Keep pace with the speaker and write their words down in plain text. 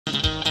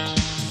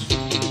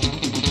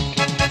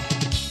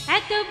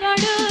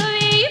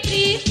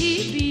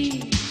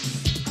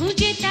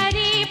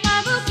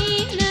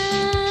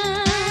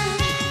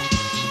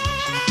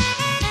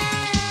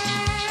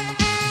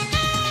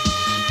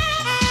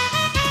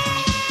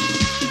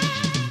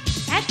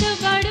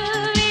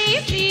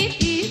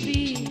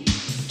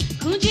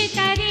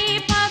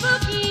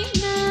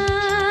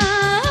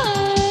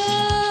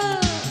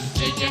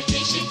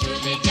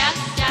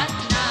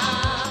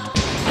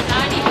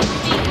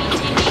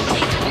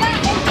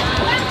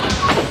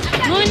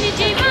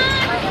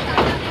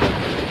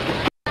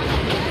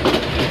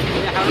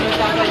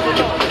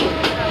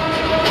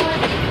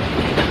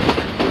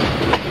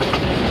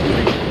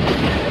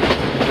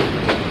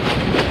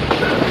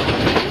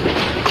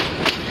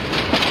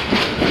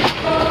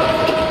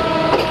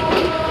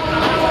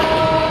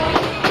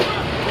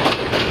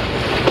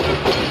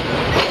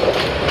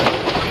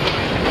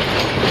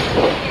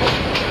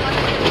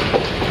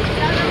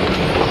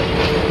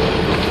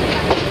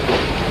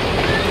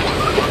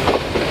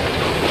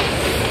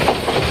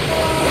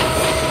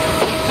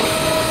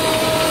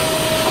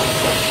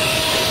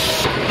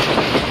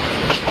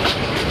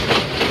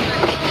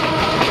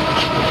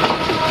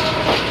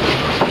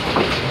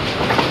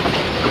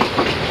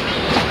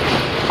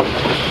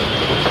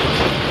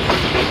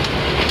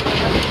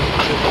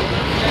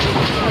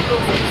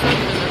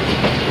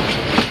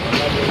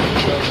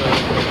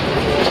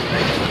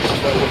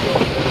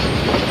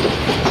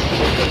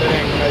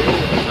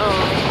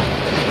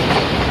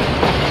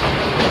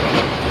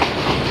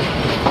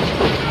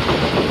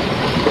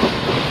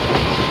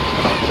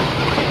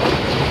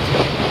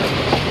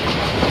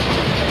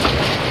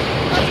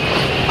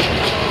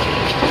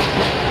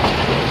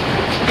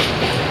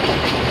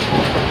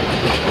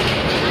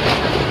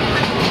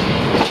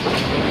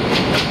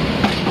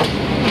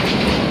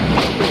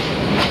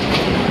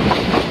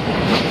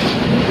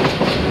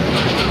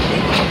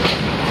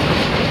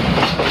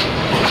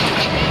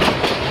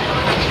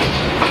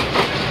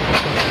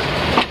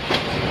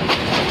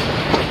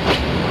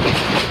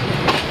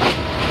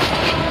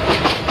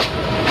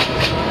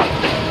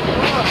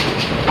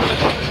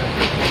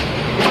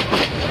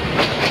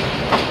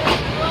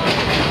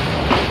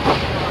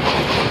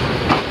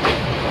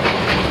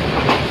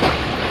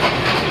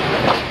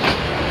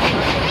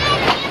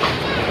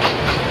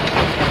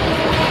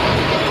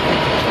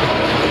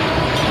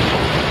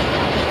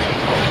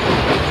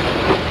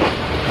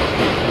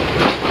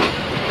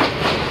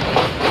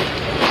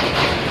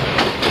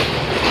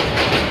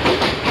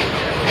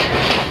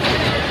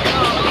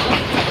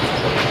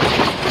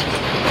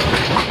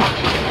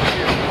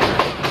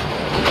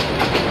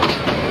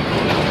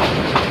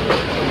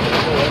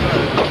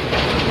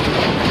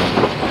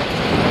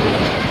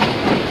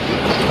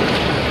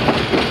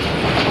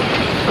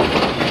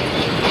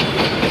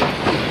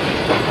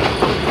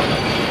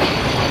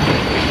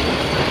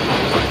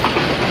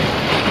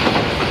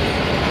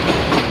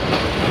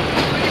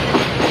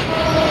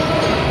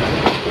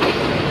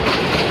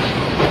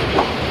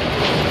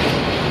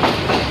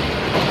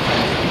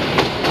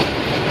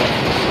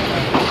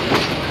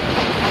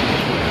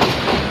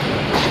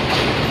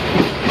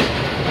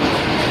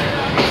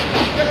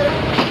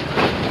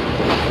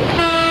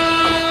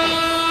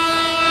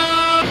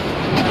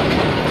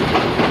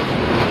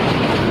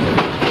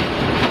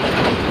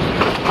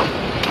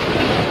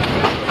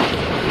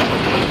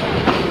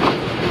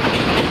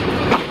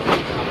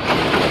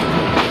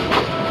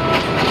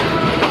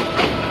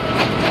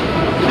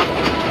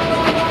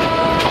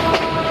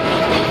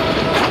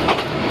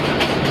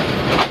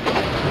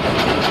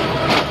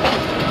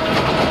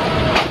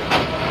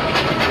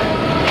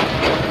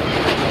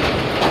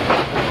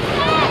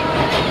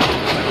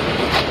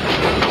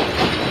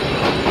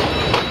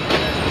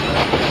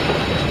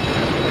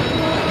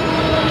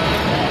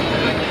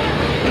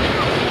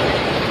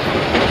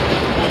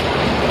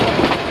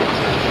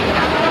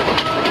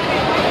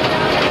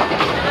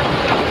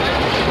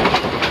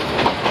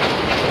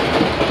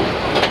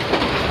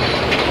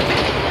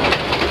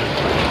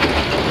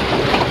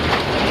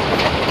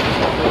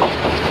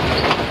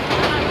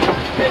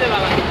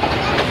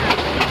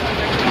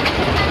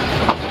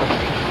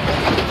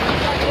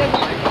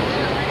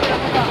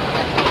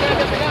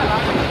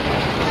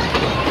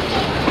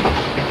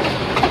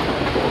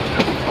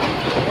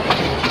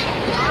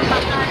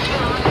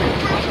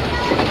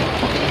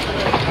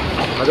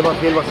hade man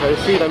filmat så här i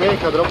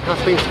Sydamerika där de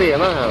kastar in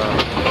stenar här.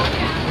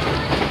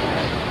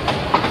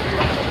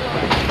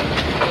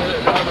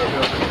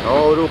 Ja,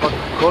 och ropar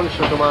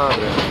concha tu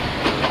madre.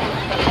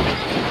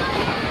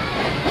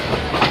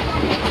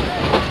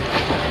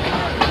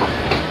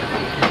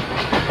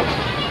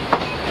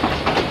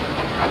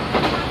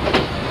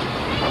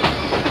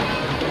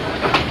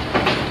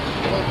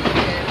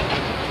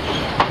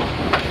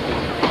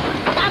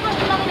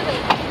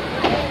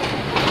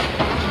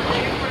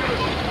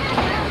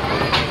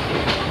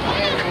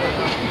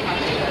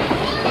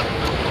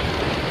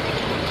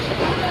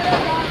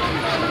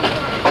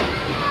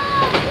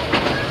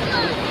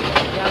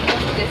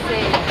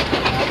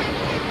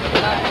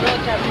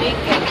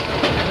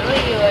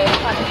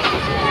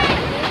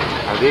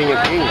 Det är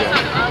ingenting där.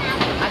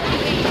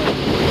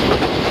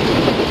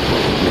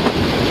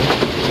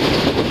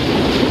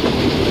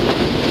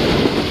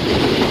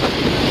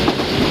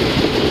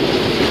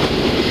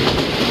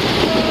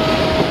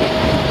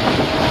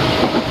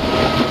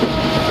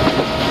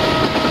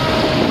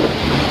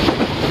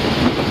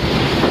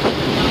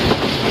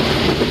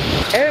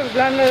 Jag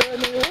blandar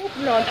ihop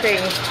någonting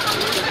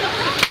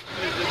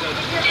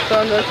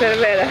som de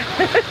serverar.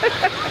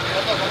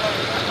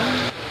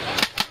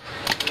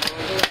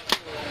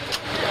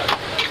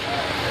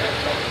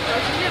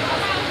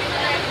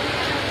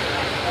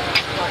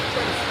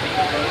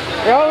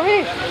 Ja,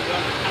 visst.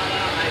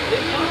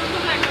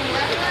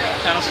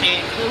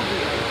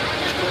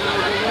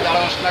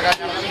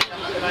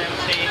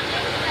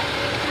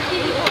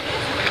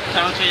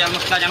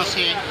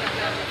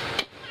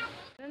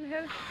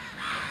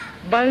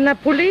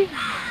 Balnapoli.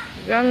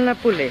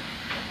 Galnapoli.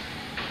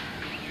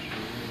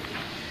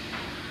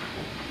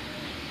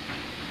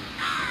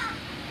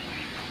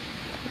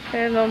 Det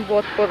är någon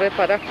båt på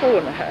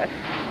reparation här.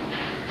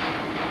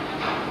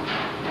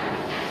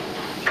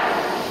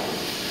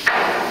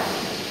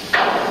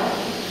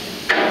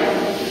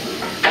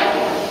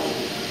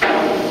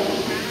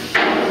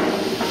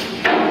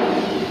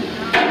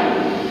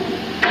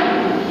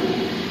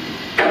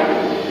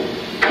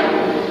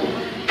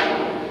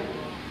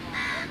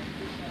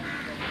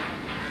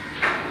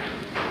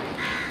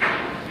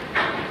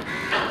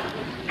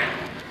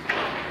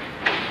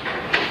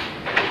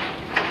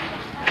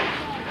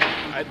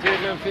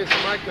 Tydligen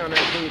fiskmarknaden är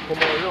 7 på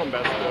morgon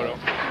bäst då.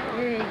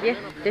 Det är en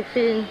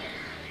jättefin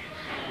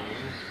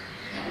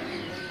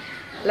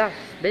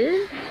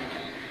lastbil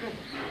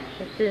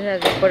med fina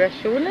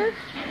dekorationer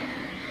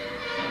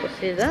på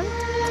sidan.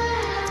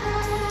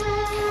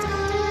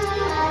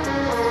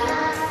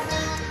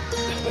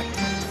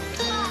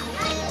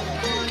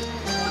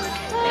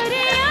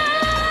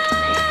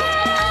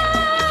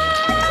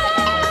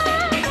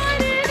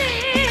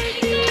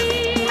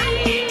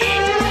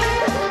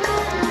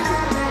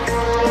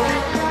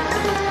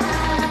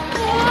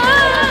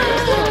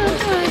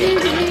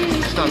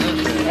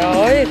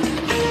 Ja,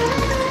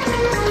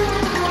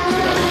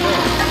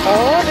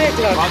 ja, det är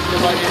klart.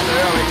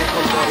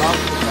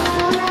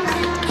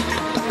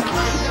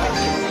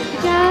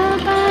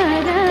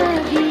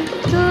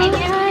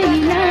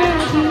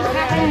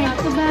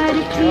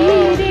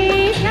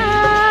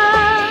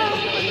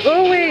 Go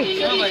away.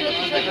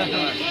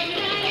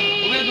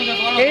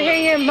 Här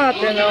hänger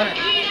maten och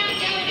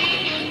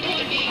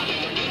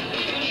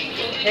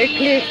här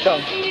klippt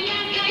dem.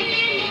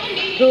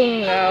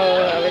 Tunga och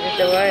jag vet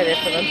inte vad är det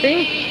för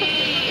någonting.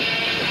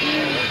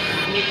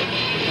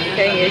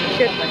 Hänger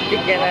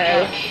köttstycken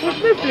här och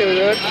med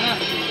flugor.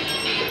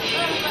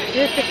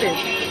 Jättefint.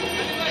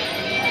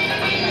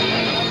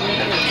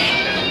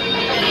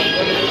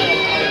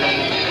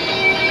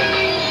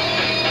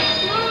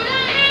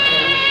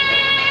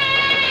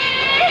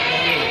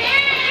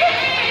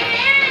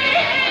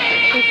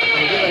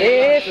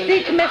 Det är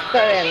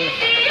stickmästaren.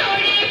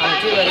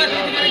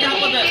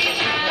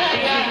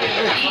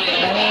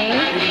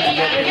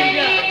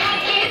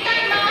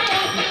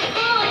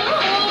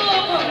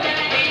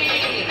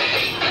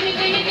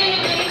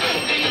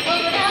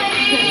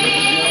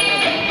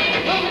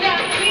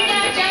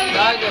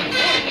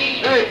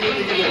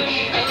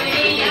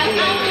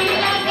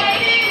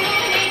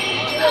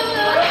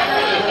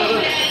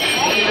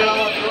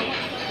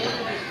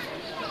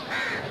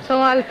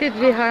 Som alltid,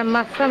 vi har en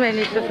massa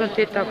människor som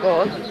tittar på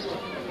oss.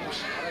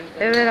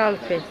 Överallt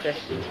finns det.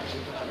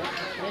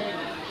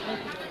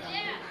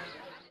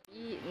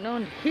 I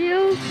någon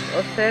hill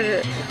och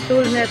ser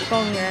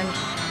solnedgången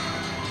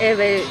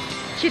över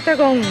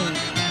Chittagong.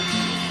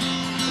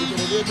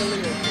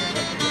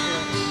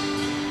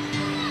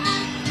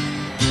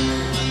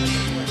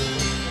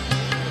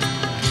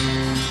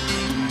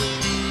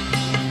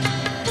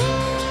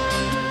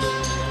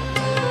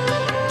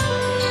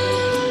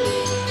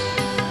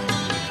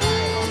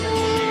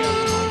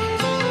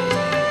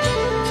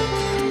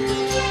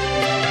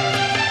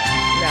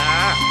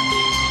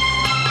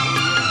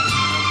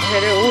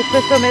 Det är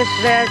Ope som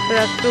är svärd för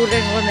att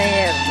solen går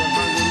ner.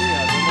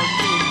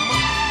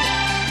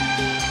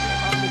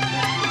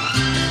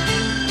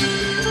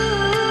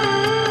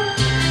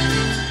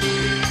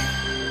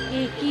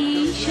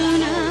 Eki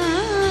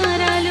sonar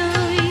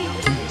aloi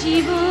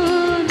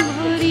jibon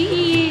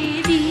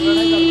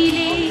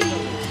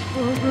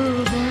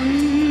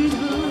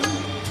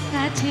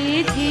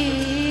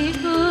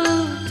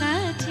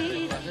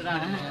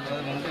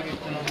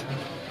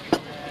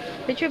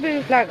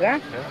blir flagga.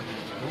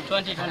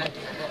 20.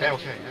 Ja,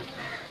 okej.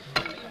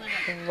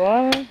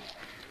 Vad?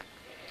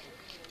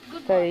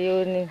 Det är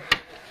ju en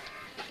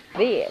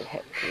del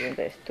här i den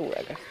där stora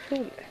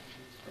gasstolen.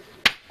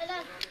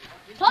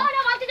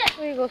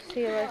 Vi går och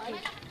se vad det är.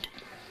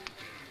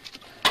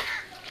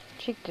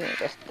 Chicken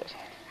rester.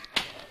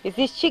 Is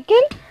this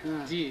chicken?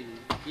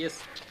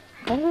 Yes.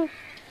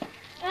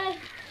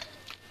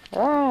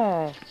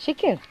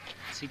 Chicken.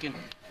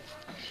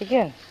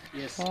 Chicken.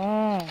 Yes.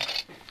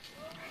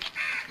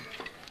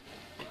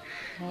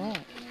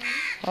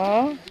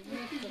 Ja,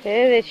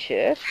 det är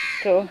kött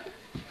och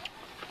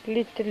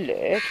lite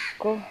lök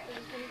och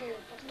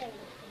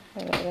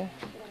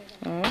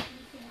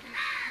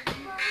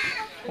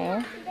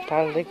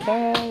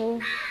tallrikar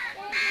och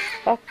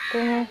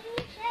vatten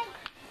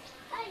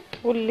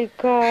och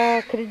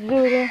olika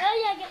kryddor.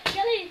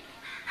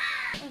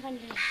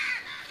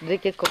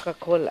 Dricker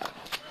Coca-Cola.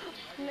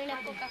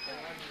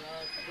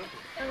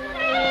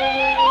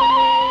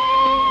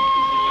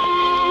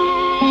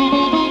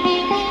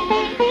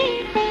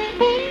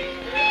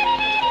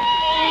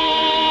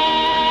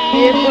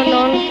 Vi är på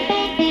någon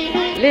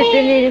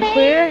liten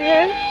insjö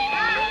här.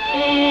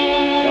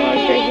 Jag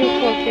ser hur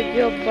folket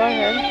jobbar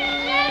här.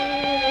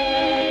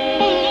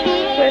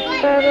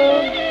 Tvättar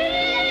och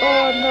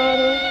badar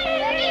och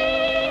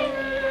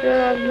gör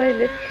allt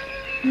möjligt.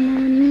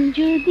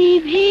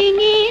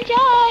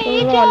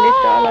 Som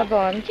vanligt alla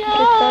barn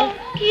tittar.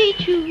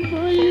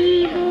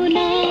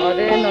 Ja,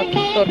 det är något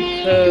sorts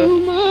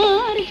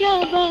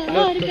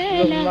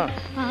lotusblomma.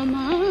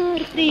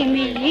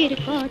 প্রেমের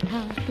কথা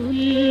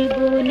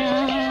তুলবো না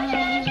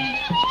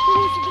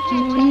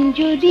মন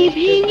যদি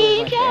ভেঙে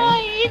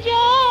যায়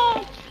যা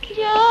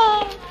যা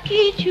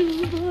কিছু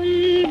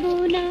বলবো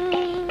না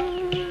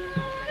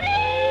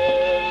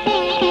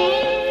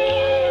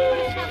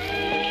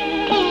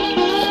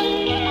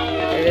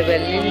Är det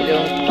väldigt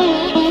lugnt?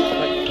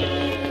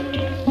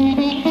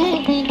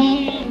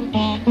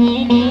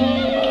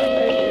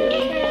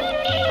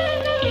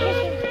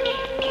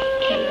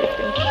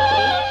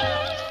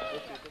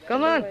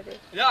 Come on.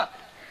 Yeah.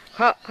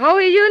 How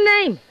is your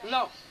name?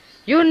 No.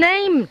 Your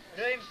name?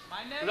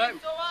 Rhyme.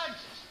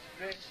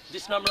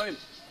 This name Rhyme.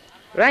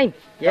 Rhyme.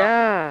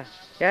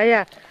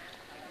 Yeah.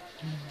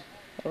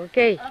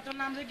 Okay.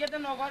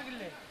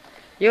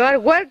 You are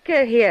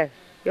worker here.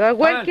 You are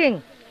working.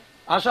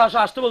 Asha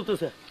আসতে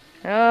বলতেছে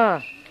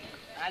Ja.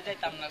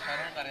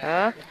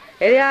 Ja.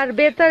 Är det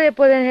arbetare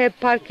på den här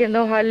parken?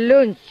 De har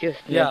lunch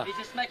just nu. Ja.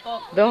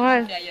 De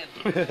har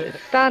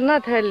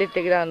stannat här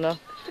lite grann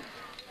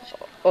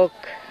och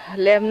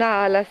lämnat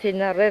alla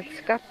sina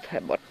redskap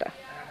här borta.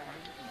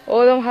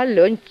 Och de har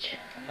lunch.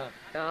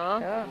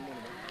 Ja.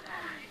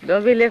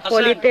 De ville få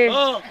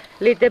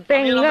lite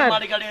pengar.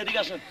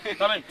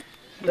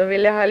 De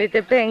ville ha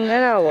lite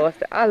pengar av oss.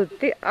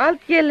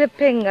 Allt gäller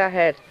pengar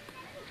här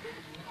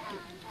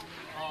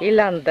i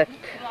landet.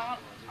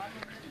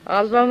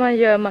 Allt vad man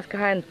gör, man ska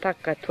ha en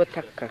tacka, 2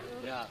 tackar.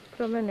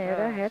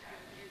 Promenera här.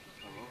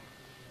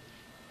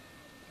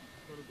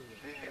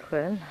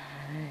 Skön.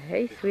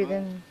 Hej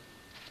Sweden.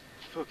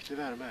 Fuktig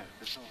värme.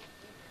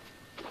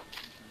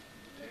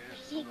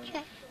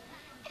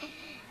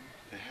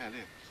 Det är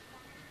härligt.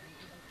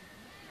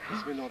 Det är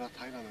som i norra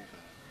Thailand ungefär.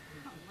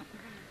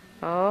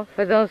 Ja,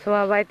 för de som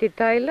har varit i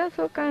Thailand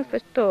så kan jag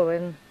förstå.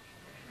 Men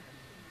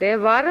det är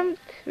varmt.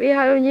 Vi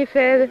har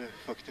ungefär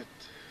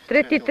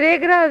 33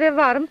 grader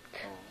varmt.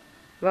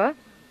 Va?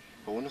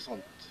 Bon och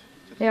sånt.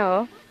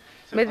 Ja.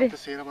 Sen Men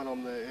fantiserar man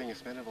om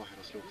engelsmännen var här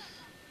och slogs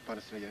på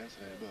andra sidan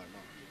gränsen i Burma.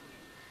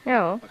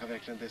 Ja. Man kan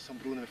verkligen, det är som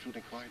bron över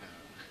floden Kwai där.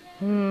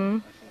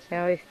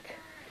 Ja visst.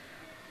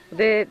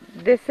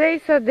 Det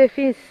sägs att det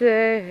finns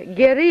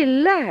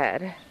gerilla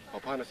här. Ja,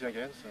 på andra sidan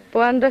gränsen.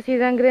 På andra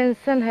sidan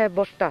gränsen här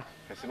borta.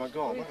 Här ser man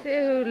gavar. Vi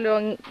ser hur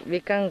långt vi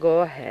kan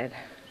gå här.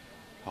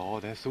 Ja,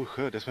 det är en stor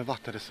sjö. Det är som en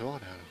vattenreservoar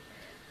här.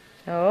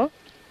 Ja.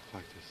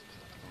 Faktiskt.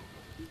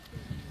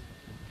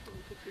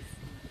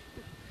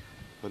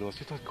 Ja. Du måste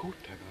ju ta ett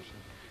kort här kanske.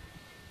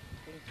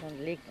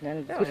 En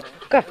liknande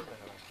gurka.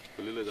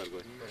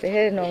 Det här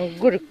är någon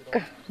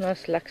gurka. Någon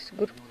slags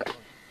gurka.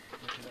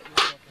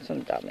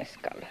 Som damen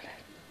kallar det.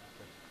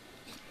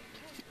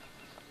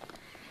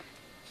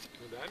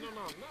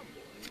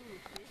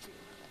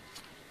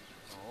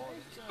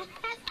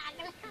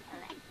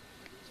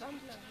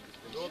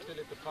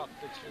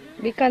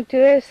 Vi kan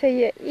tyvärr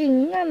säga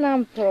inga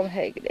namn på de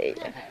här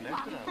grejerna.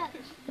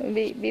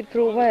 Vi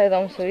provade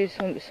dem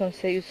som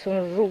ser ut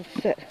som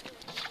rosor.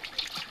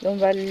 De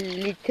var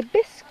lite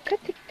beska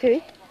tyckte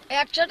vi.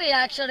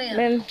 Actually.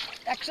 Men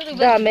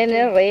damen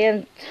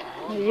är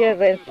gör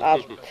rent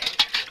allt.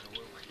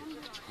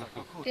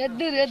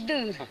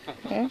 Reddur.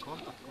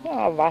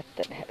 Ja,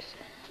 vatten här.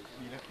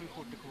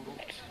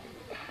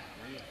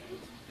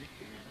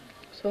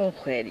 Som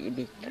skär i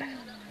bitar.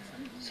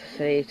 Så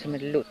ser det ut som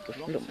en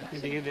lotusblomma.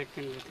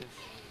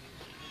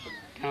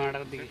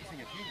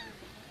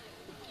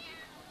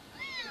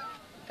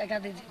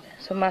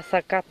 Så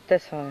massa katter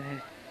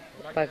som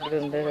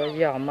bakgrunder och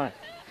jamar.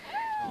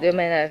 Du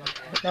menar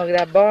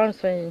några barn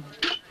som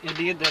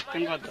এদিকে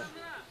দেখতেন কত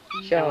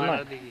Kör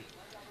man.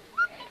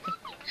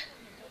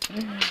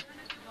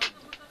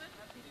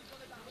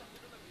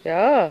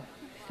 Ja,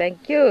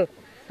 thank you.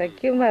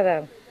 Thank you,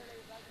 madam.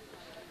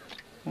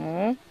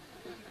 Mm.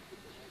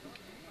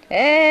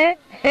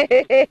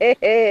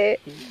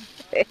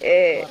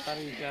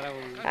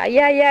 Aj,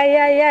 aj, aj,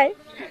 aj, aj.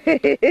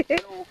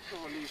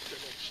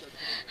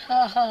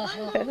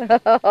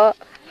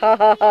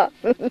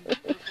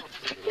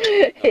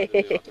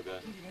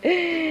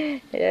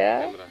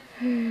 Ja.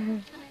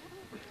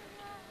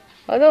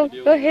 Och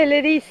de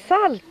häller i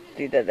salt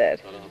i det där.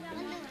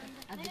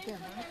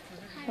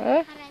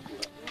 Ja.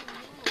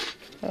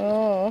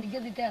 Ja.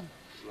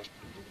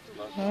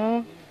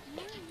 Ja.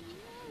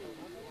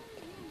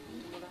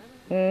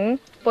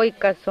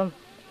 Pojkar som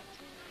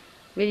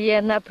vill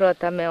gärna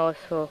prata med oss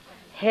och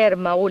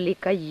härma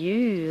olika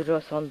djur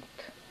och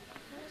sånt.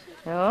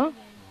 Ja.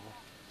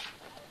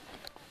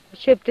 Jag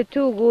köpte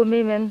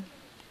tuggummi, men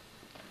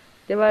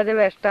det var det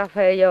värsta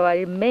affär jag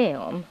varit med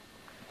om.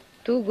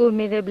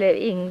 Tuggummi, det blev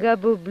inga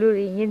bubblor,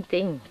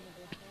 ingenting.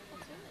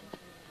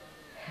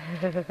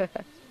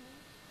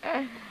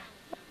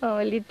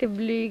 Ja, lite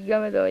blyga,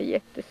 men de var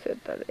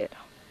jättesöta det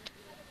då.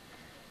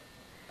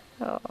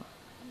 Ja.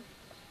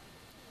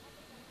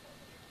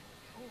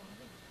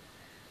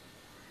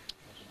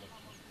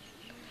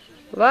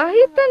 Vad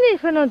hittar ni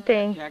för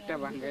någonting?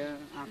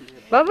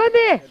 Vad var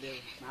det?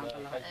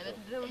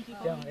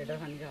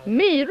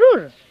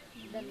 Myror?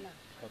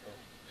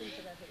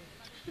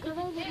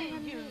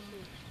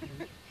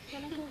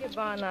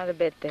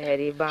 Barnarbete här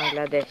i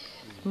Bangladesh.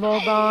 Små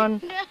barn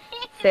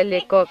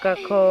säljer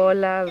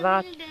Coca-Cola,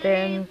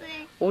 vatten,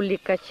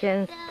 olika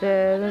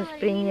tjänster, de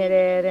springer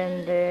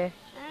ärende.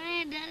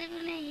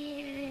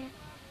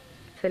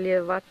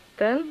 Säljer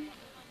vatten.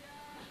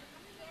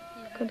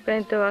 Det kan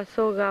inte vara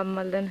så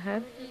gammal den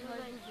här.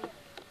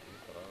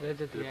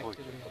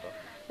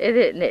 Är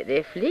det, nej, det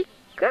är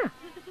flicka.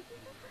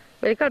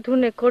 Det är klart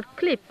hon är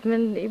kortklippt,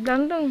 men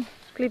ibland de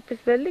klippes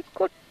väldigt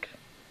kort.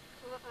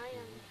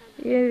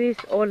 I en viss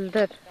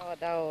ålder.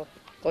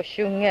 Och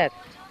sjunger.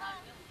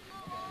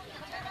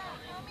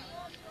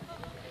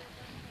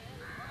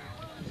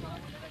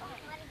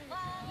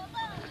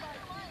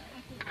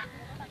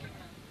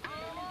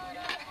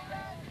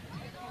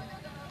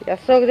 Jag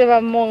såg det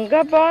var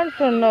många barn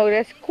från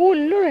några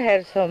skolor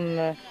här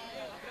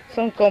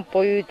som kom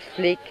på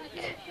utflykt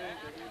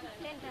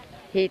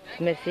hit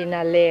med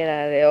sina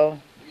lärare, och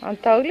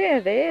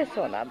antagligen det är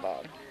sådana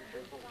barn.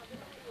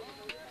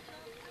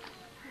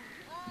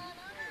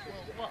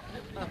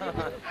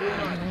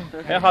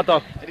 হ্যাঁ হাত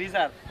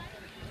রিজার্ভ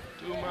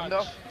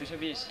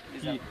 220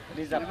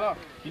 রিজার্ভ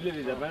কিলে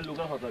রিজার্ভ মানে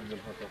লোকাল হাত একজন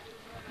হাত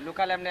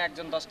লোকাল এমনি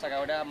একজন 10 টাকা,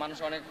 ওটা মানুষ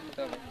অনেক হতে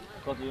হবে।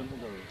 কতজন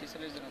হতে হবে?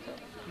 40 জন হতে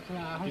হবে।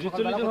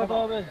 40 জন হতে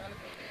হবে।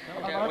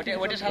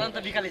 ওটা সাধারণত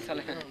বিকালই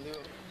চলে।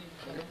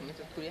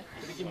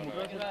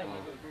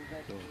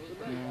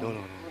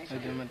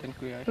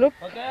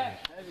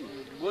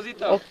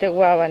 Och det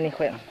guavan i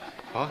sjön.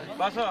 Ja.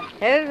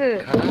 Här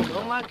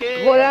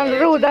våran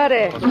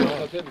rodare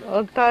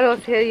och tar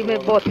oss här med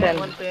båten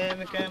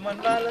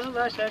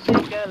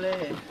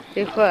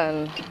i sjön.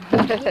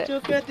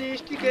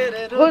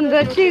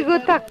 120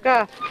 tacka.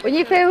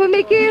 Ungefär hur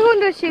mycket är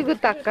 120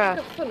 tacka?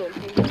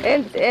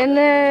 En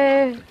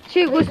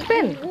 20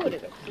 spänn.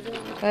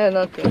 Eller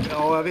någonting.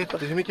 Ja, jag vet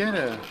inte. Hur mycket är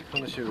det?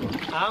 120?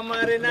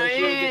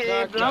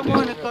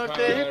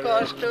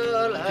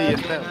 10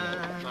 spänn.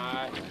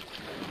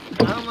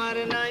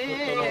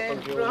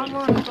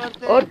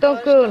 18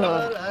 kronor.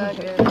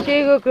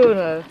 20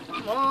 kronor.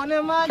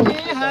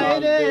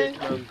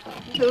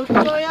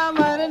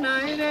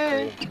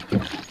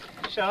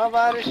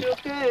 সবার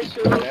সুখে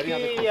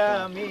সুখী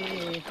আমি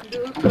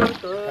দুঃখ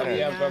করি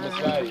আমার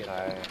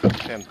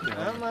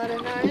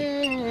নাই।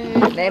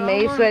 Nej, men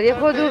i Sverige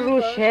får du ro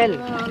själv.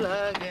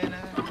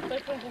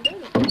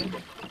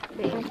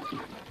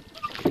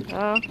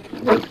 Ja,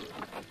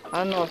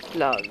 av något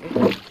slag.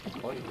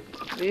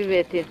 Vi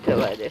vet inte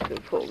vad det är för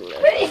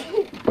fåglar.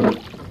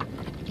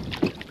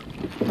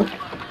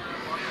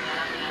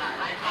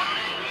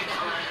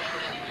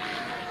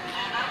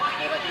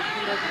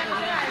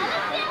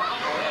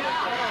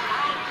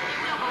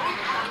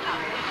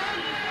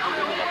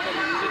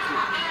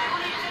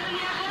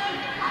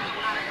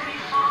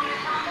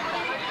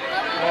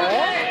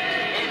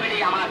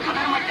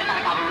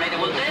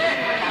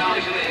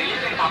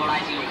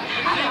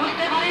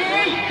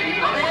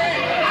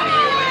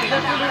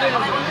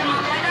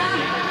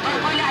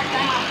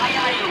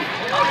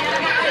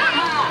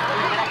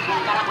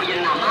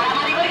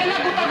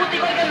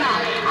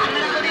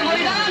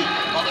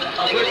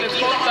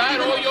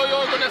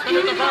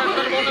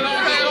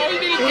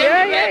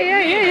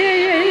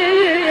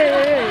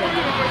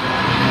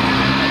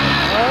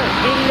 Ja,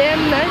 vi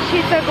lämnar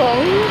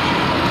Chittagong.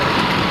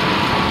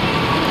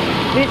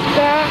 Vi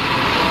ska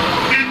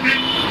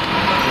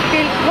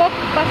till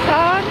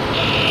Bazar.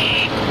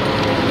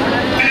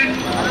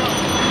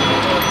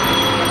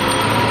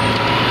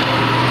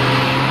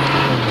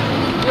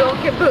 Vi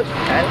åker buss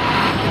här.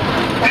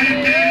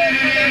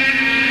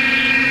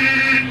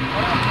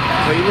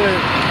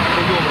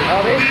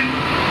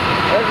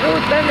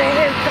 Roten är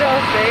helt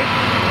trasig.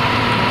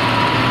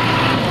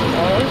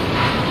 Ja.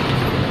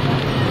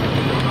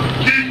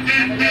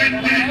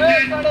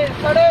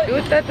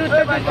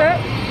 Tuta.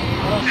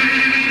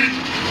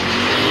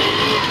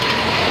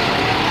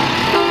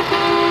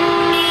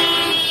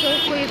 Som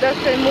skyddar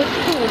sig mot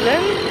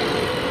solen.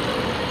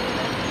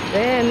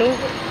 Det är nog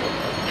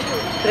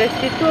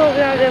 32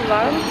 grader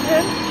varmt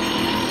här.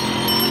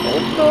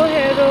 Och stå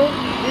här och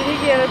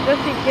dirigera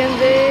trafiken.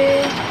 Det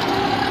är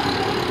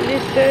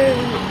lite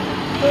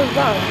för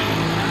varmt.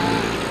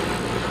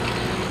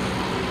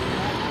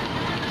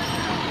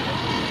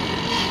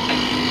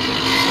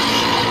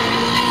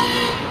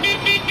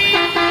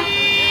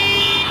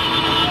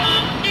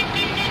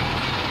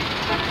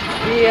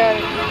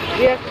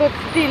 Vi har gått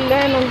stilla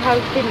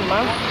 1,5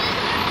 timme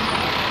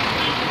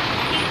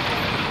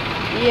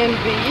i en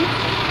by.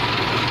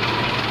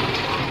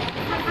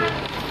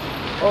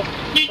 Och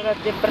för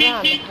att det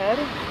brann här.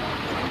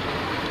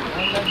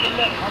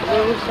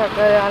 Det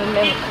orsakar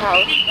allmän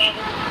kaos.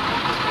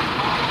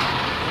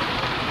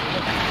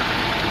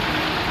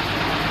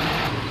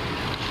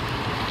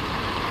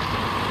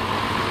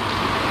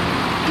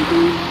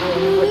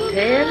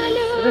 Hotell,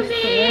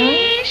 restaurang.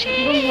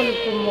 De håller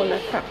på att måla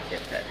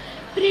taket här.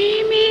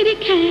 प्रेमेर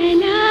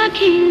खेला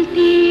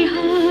खेलते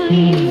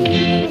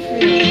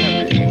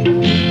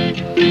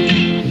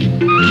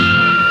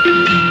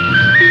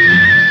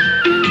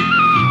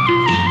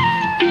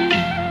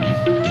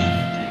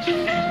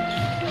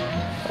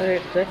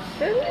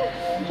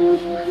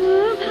दुख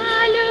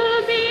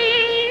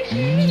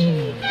भालोबेशे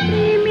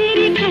प्रेमेर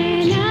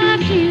खेला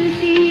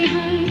खेलते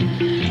हैं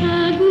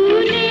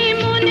आगुने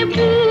मन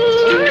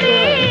पुड़े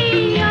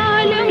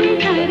आलम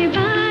घर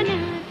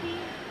बनाते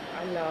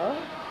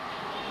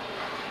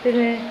Den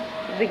är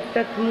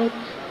riktad mot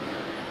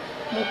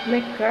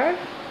Mecka.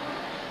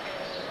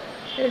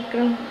 Här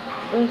kan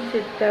de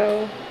sitta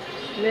och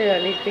slöa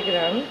lite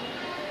grann.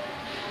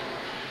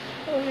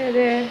 Och här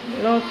är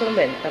någon som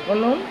väntar på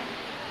någon.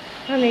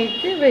 Han är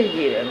inte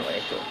övergiven.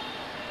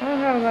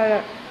 Han har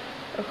bara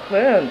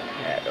skönt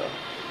här då.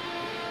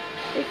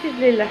 I sitt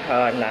lilla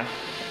hörna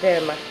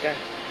där man ska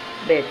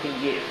be till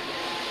Gud.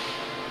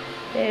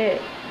 Det är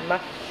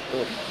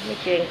mattor,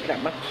 mycket enkla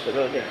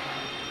mattor och det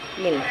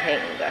är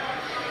inhängda.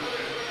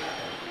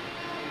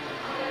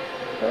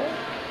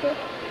 Så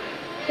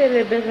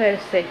förbereder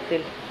sig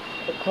till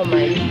att komma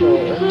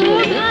ifrån.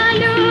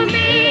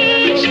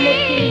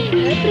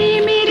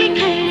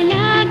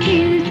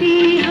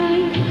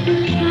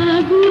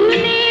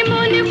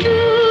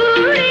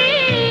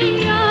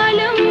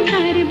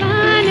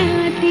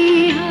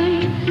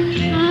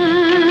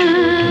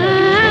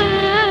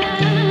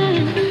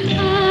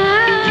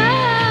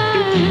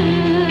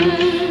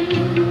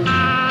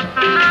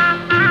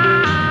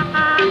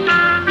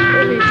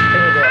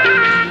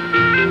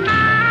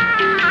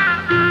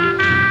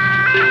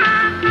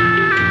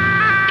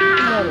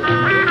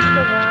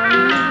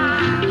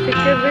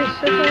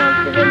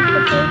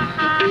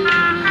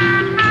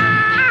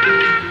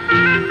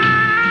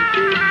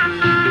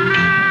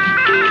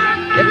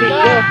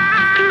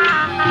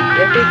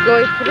 Jag fick gå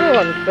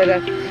ifrån för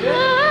att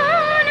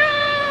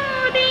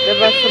det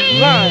var så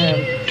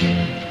varmt.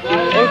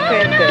 Jag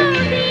orkar inte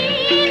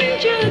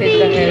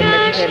sitta här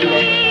med Pelle.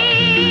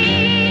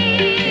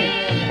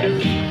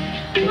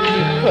 Det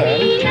är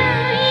skönt.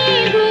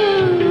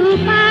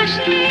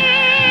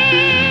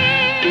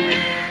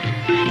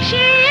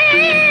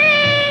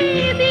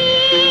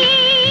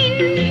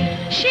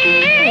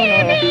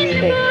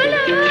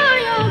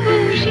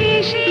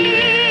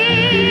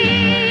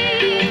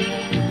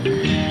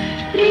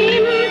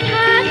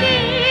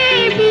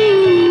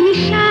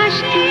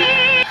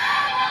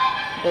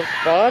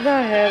 Bada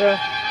här och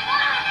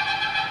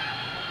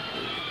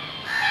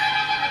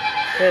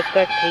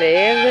tvätta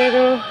kläder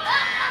och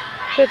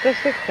tvätta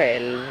sig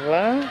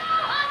själva.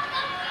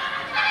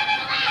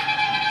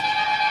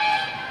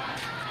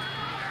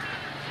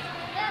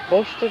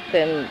 Borsta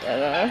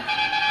tänderna.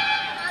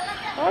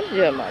 Allt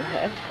gör man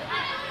här.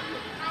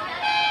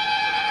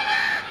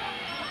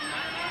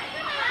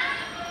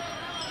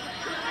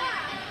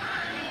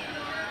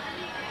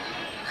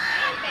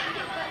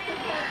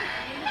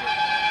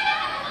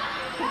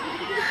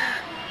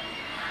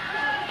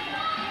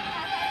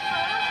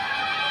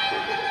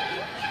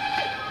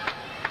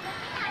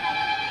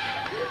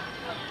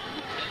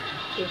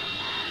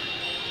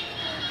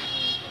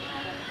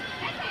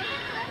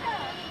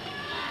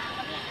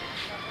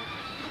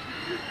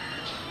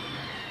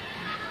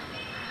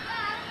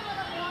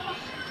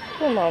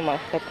 Och mamma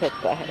ska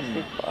tvätta här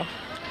sitt barn.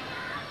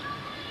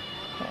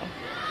 Ja.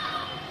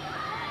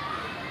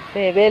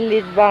 Det är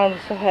väldigt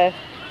varmt så här.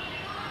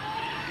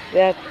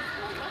 Det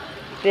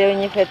är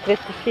ungefär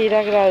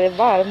 34 grader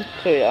varmt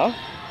tror jag.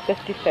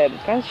 35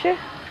 kanske. Jag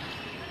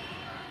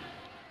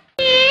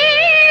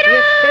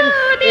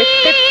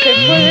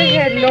på den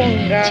här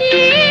långa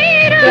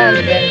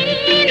stranden.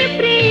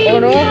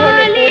 Och de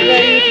håller på att dra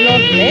ut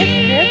något nät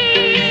här.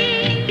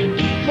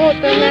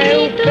 Båtarna är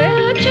uppe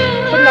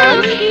på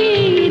land.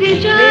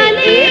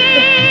 Det är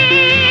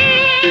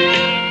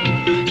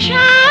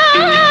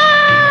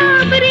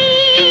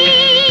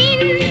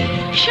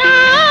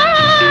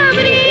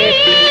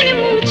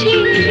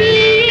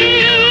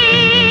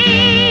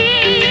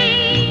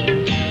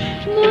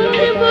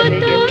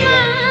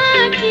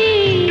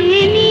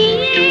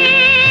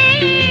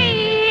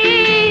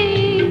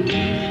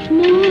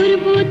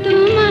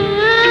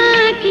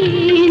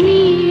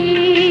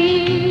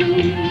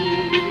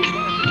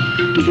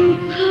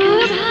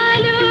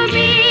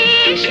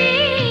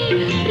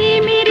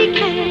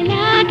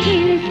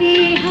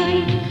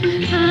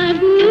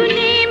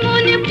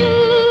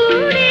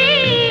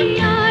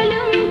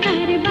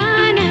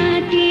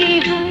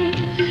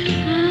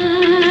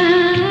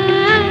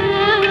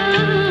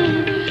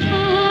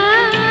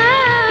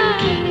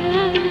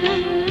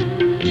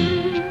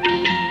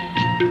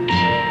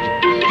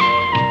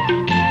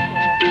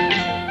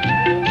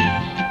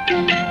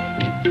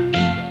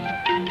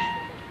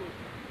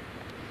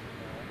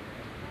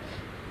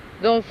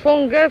De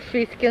fångar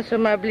fisken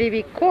som har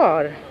blivit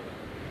kvar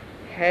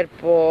här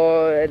på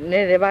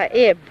när det var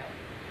ebb.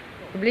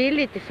 Det blir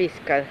lite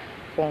fiskar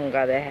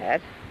fångade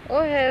här.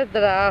 Och här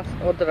dras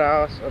och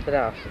dras och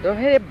dras. Då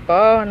här är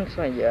barn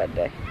som gör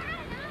det.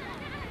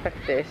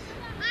 Faktiskt.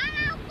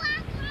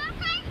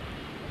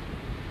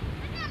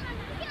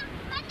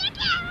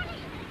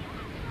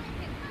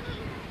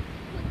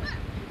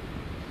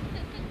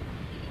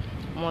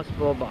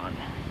 Små barn.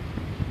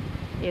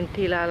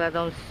 Intill alla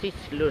de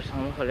sysslor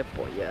som håller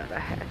på att göra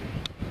här.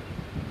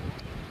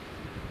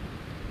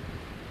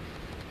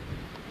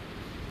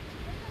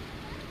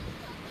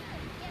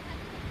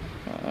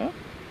 Ja.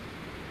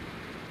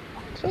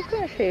 Så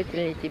kanske ut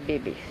en liten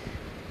bebis.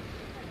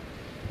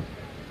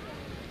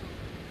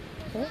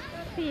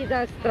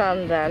 Sidan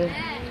stranden.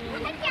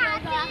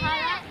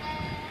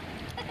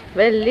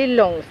 Väldigt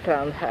lång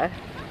strand här.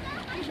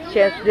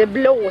 Känns det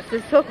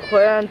blåser så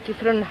skönt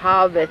ifrån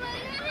havet.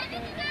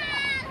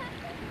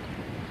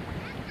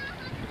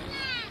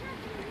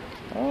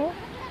 Ja.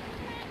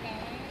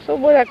 Så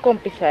våra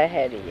kompisar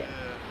här igen.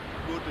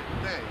 Good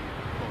day,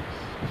 folks.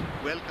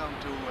 Welcome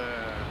to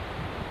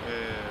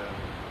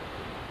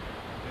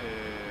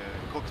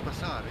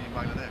Bazar in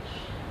Bangladesh.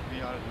 We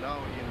are now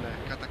in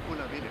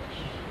Katakula village.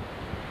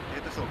 Det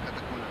heter så,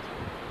 Katakula.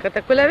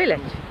 Katakula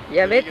village?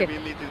 Jag vet inte. Vi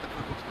ligger lite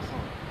utanför Bazar.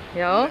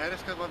 Ja. Det här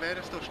ska vara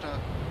världens största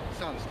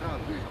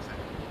sandstrand.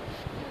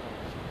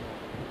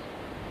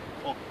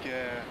 Och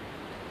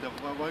det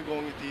var en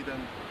gång i tiden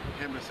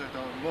hemsökt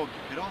av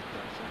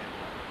moggpirater.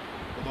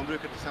 Och de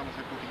brukar tillsammans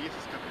med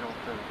portugisiska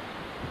pirater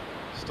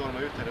storma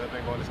ut här över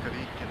Bengaliska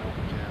viken och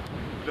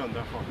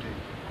plundra fartyg.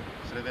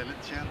 Så det är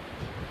väldigt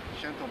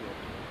känt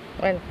område.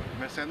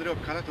 Men sen är det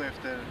uppkallat då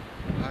efter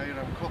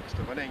Hiram Cox,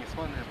 det var en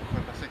engelsman här på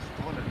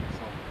 1760-talet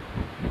som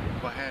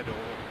var här då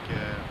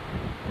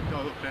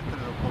och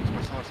upprättade då Cox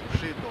Bazar som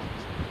skydd åt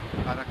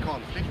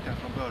arakanflyktingar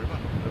från Burma.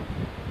 De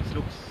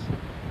slogs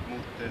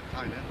mot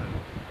thailändarna.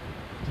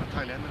 Så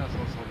thailändarna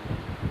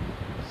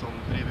som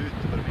drev ut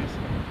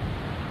burmeserna.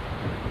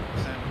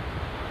 Sen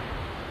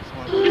så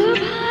var det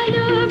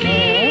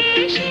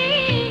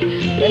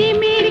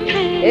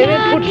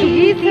även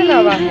portugiserna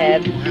var här.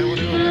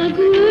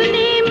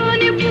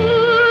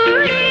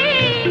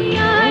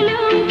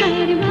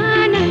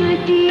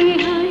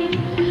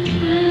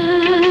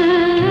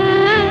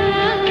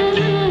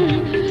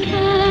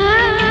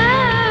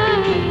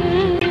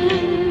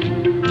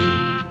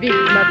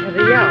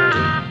 Byggmaterial.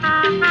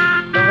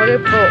 De håller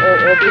på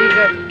att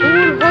bygga ett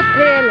stort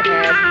hotell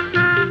här.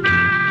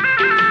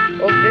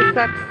 Och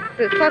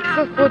det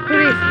satsas på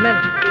turismen.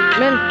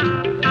 Men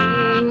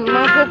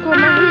man får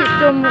komma hit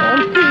om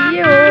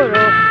 10 år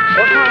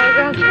och ha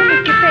ganska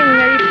mycket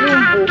pengar i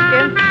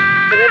plånboken.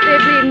 Så det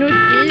blir nog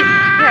dyrt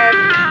här.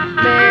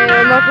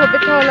 Men man får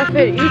betala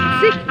för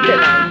utsikten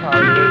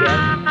antagligen.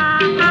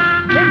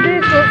 Men det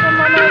är så som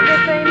man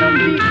arbetar inom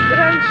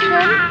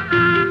byggbranschen.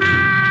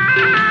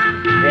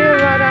 Det är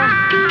bara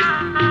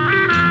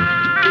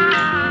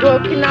gå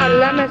och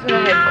knalla med såna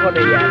här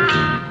kolleger.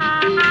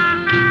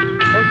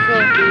 Och så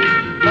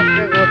man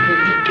ska gå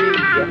till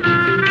bygget.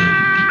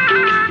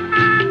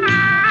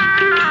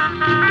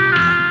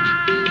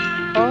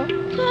 Ja,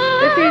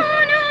 det finns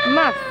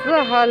massa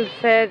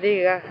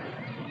halvfärdiga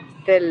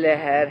ställen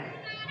här.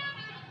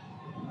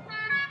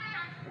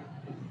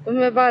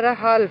 De är bara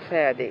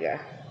halvfärdiga.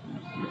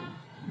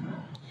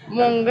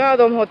 Många av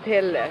de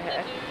hoteller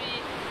här.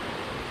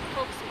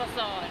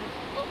 Bazar.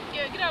 Och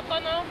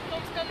grabbarna, de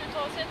ska nu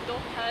ta sig ett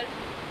dopp här.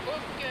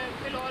 Och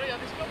Pilar och jag,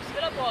 vi ska också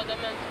vilja bada,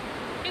 men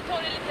vi tar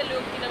det lite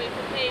lugnt innan vi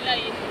får pejla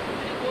in.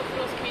 Det går för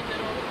oss kvinnor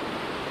och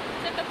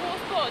sätta på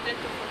oss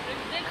baddräkt och fort. Det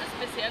är lite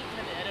speciellt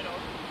här nere då.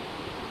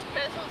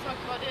 Men som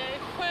sagt var, det är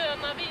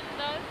sköna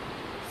vindar,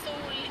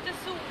 lite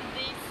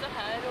soldis så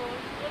här och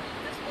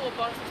lite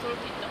småbarn som står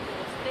och tittar på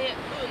oss. Det är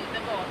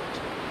underbart.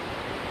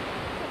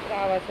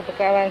 Brava, så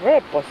tocaban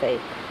röp på sig.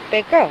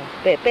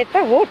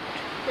 Peta hårt.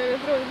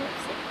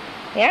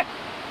 Ja.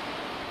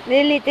 Det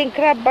är en liten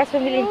krabba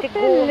som vill inte gå.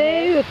 Pelle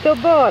är ute och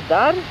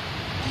badar.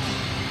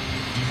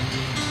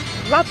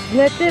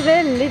 Vattnet är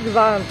väldigt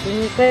varmt,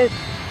 ungefär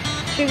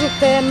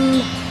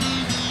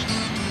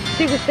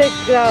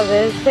 25-26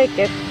 grader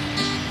säkert.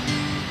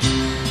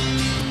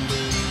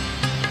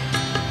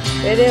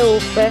 Det är det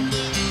uppe.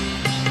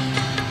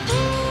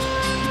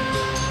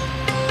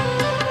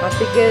 Man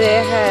tycker det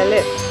är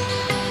härligt.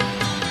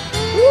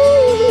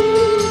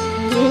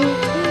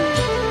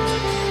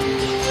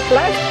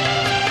 Splash!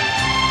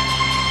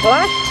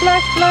 Splash,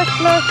 splash, splash,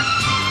 splash!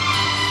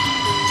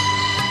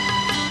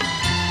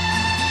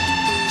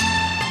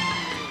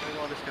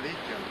 Bengaliska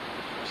viken.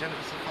 Jag kände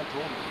mig som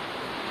fantom.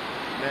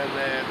 Men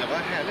det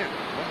var härligt.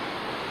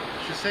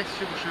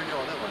 26-27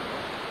 grader var det.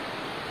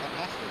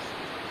 Fantastiskt.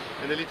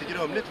 Men det är lite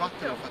grumligt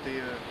vatten då, för att det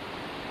är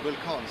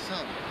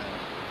vulkansand här.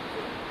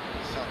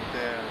 Så att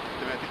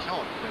det var inte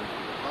klart, men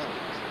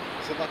varmt.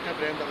 Så vart jag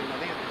bränd av en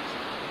manet.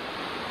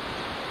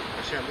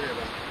 Jag kände det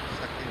bara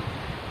stack in.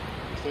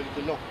 Det står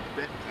lite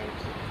lockbett här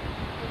också.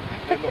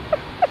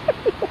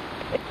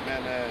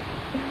 Men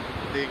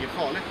det är inget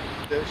farligt.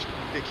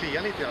 Det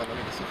kliar lite grann, men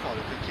inte så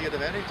farligt. Det kliade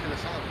värre i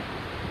Tylösand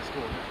i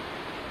Skåne.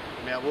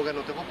 Men jag vågar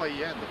nog inte hoppa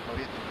igen, för man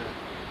vet inte.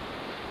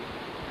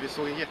 Vi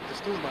såg en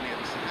jättestor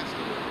manet, så här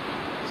stor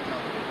på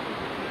stranden.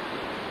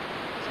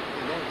 Så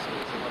enormt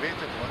stor, så man vet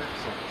inte vad det är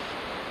för sånt.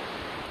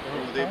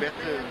 Och det är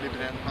bättre att bli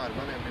bränd på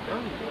armarna än bli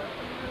bränd på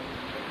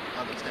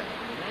andra ställen.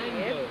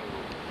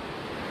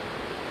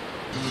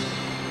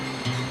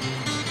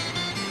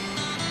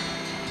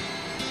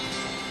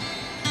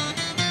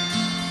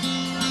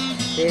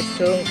 Det är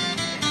tungt.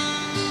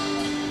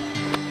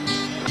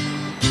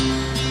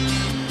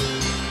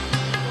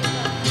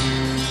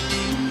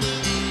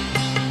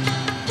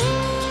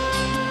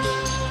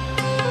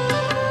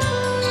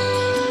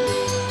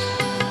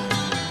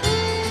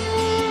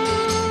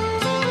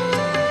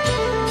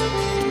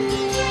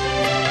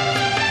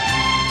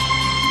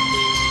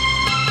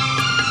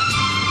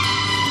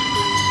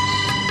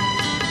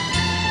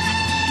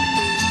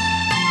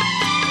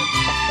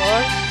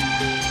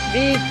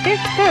 Vi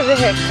testar det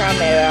här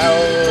kamera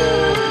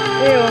och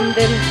se om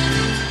den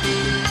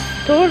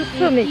tål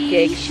så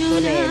mycket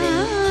exponering.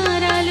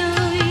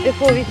 Det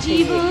får vi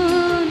se.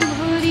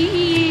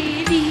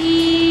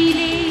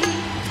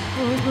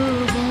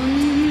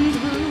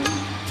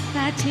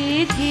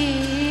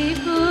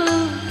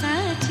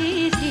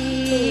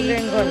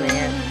 Solen går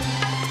ner.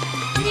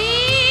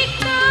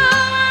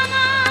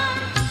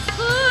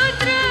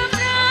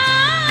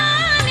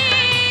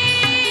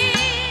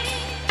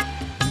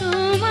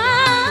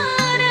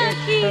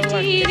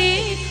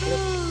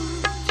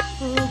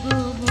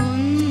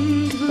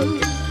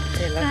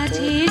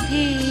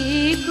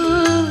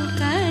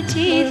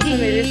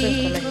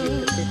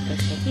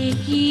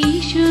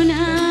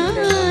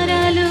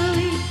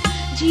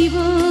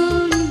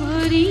 জীবন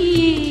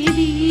ভরিয়ে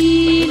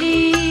দিলে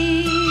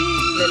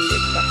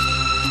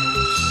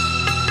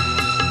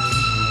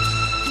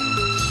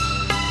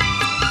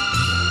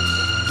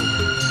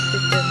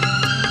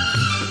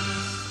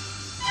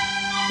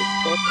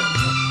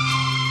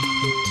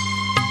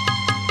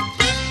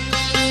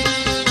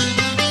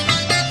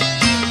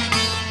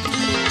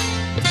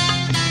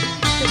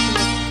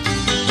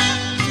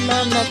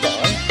Mamma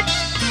barn.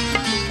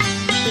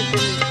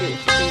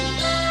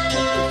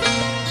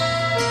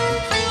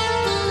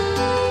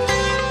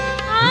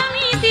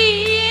 আমি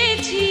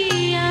দিয়েছি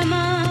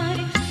আমার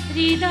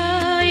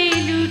হৃদয়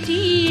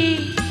লুটিয়ে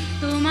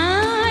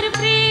তোমার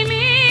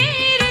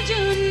প্রেমের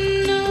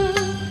জন্য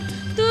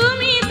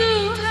তুমি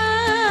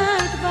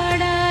দুহাত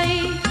বাড়ায়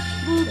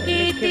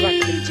বুকেতে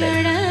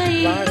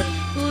জড়ায়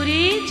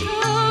করেছো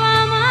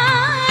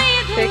আমায়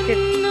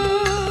ধন্য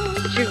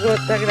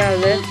 28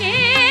 grader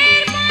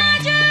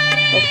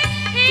och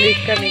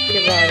lika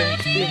mycket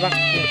varmt i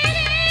vattnet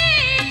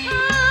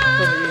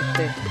som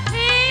ute.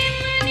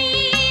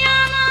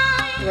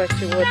 Det var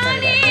 28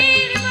 grader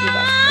i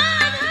vattnet.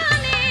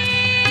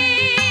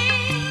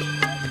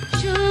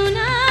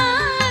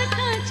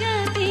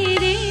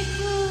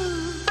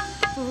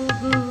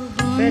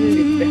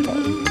 Väldigt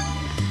behagligt.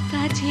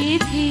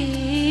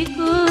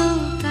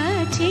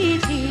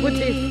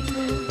 Buddhist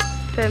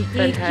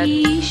tempel här.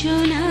 Vi ska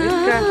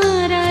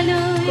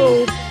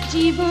gå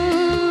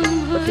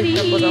och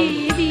titta på de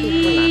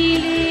stufforna.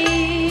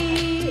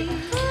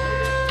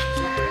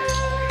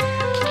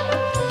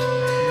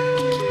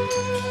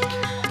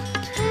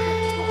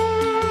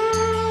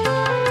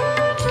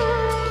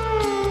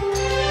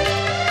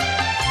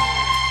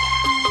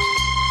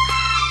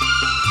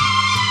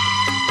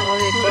 Har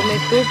vi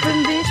kommit upp en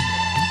bit.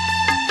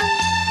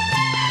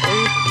 Och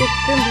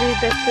utsikten blir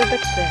bättre och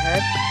bättre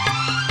här.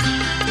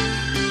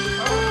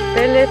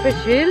 Pelle är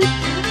förkyld.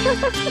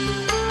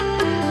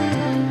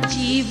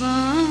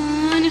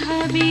 জীবন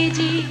হবে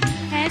যে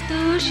এত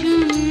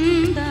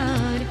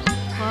সুন্দর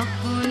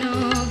কখনো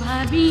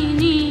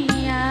ভাবিনি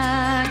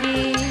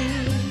আগে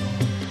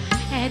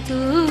এত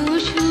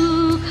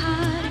সুখ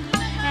আর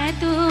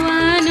এত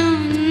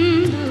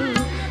আনন্দ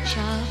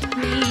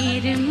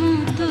স্বপ্নের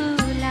মতো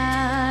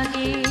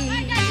লাগে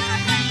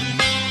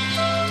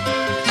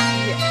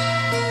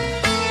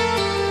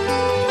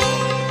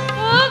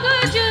ওগো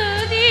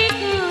যদি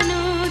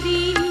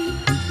কোনোদিন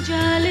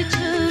জল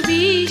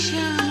ছবি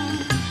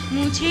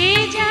মুছে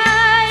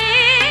যায়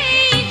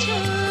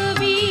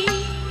ছবি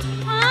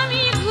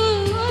আমি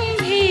ঘুম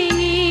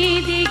ভেঙে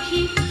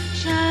দেখি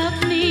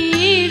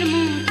স্বপ্নের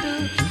মতো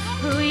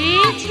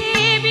হয়েছে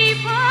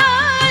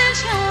বিফল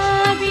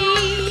সবই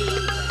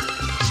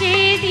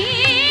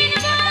সেদিন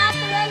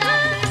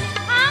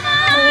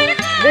আমার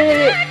Det här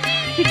är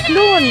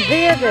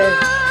cyklonväder.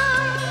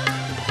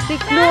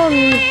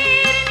 Cyklonmoln,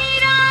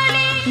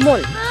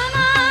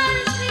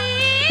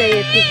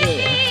 säger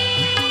tidningen.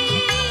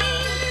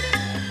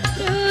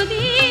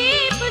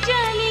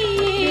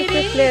 Det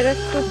är flera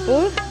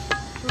skuggor.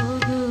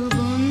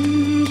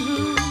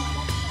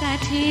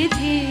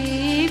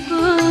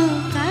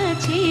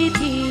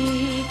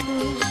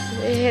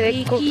 Det här är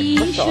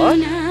Bazar.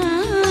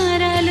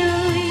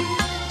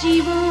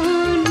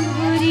 জীবন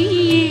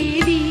ভরিয়ে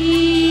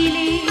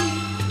দিলে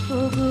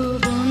ওগো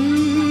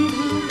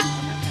বন্ধু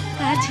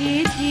কাছে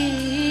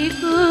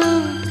থেকো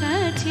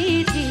কাছে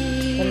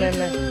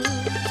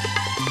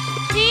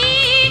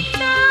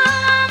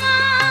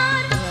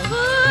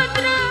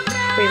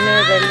kvinnor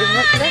är väldigt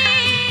vackra.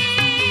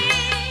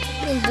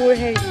 De bor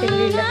här i sin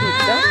lilla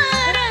hytta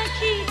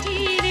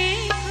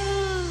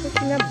med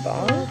sina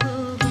barn.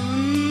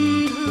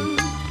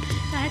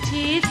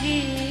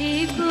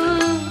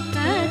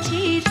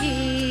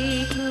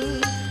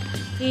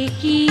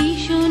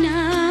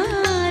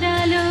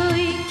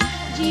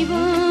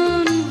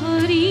 জীবন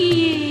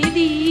ভরিয়ে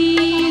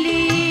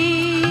দিলে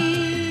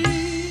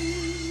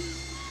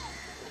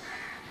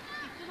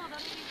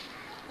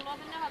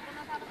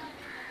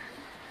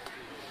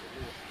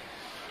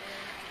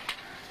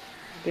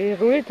Det är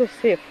roligt att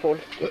se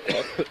folk.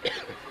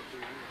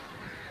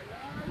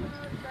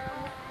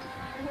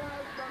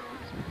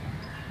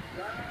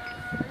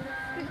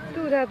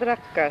 Stora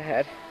drackar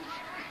här.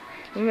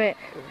 Med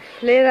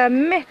flera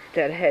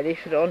meter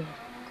härifrån.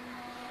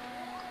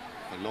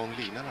 Lång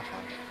lina i alla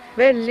fall.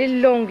 Väldigt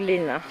lång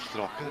lina.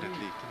 Draken är rätt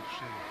liten i och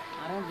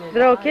för sig.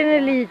 Draken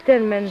är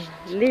liten men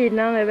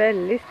linan är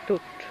väldigt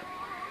stort.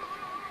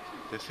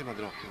 Det ser man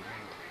draken.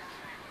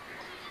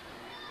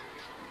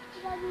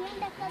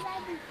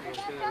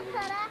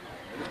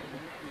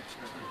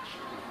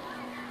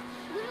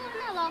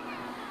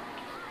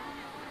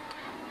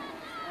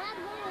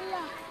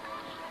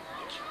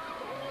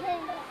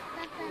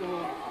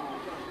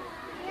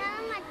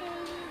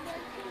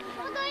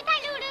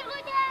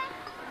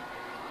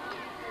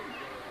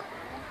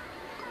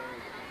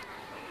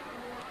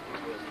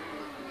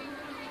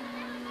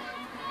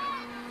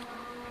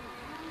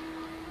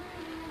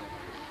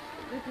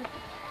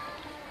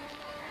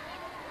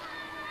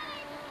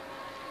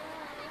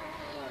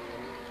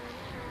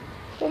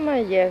 Så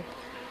man ger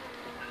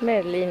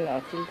med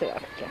linan till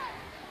draken.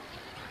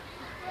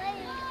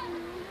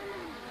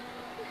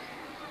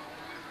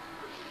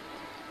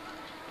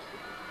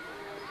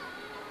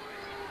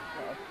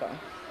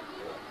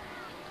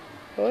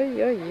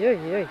 Oj, oj,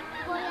 oj, oj.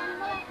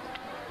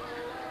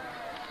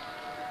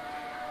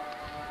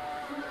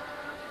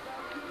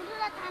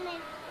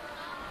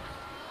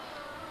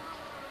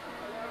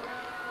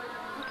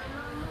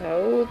 Ja,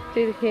 upp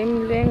till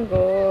himlen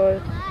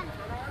går.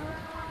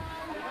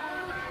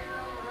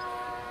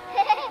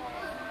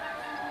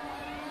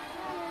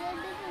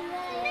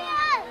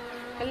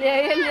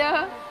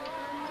 Helja.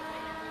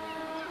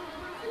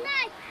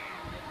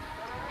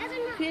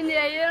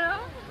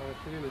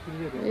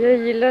 Jag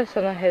gillar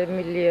såna här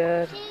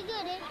miljöer.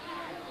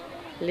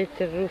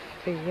 Lite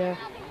ruffiga.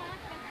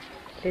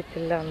 Lite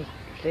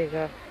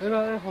lantliga.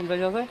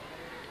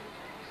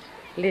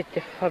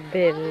 Lite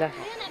favelas.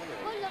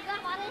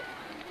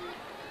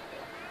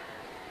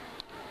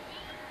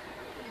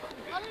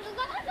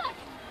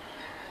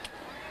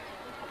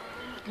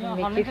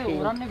 Mycket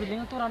fint.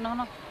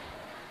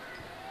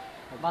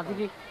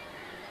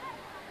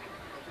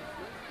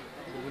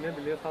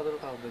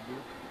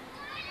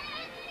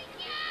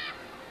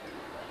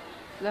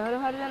 Lahar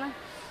har जाना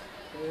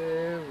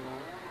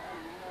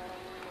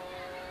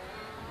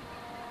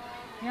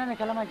यहाँ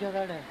निकला मैं क्या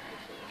कर रहे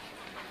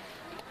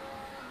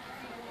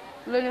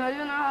लेने वाली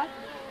ना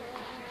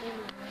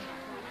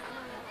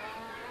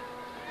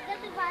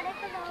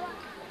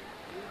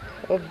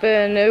Och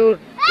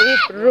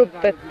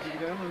böneuppropet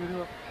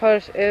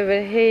hörs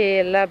över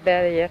hela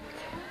berget.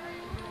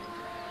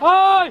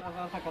 Oj!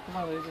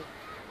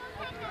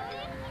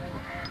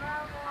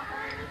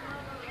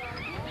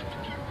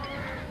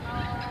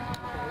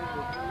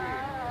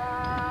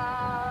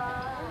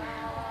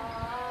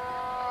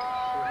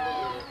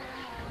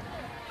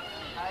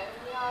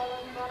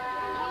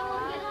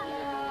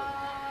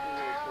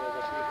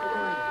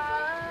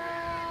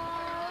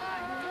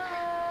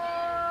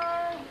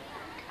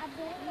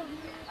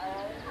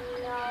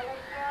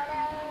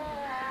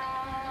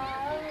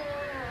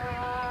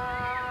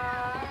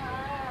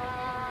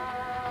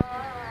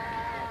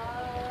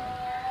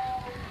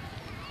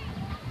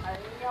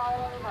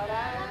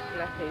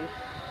 Hus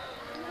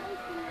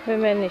med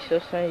människor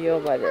som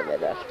jobbar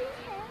överallt.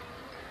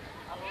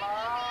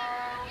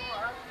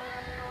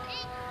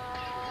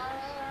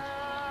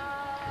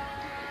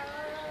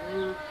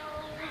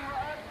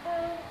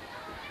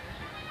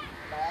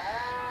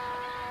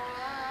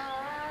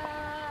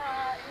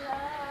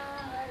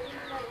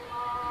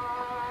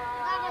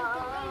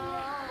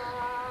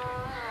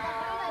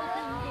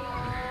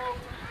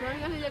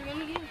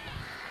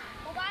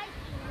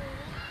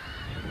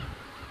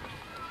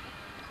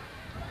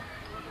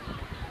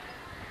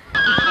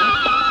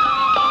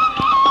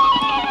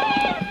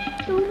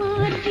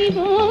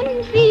 জীবন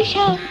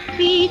তৃষা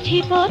পিছে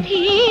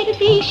পথের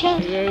দিশা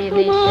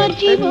তোমার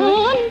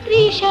জীবন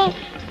তৃষা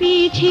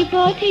পিছে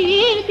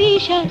পথের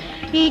দিশা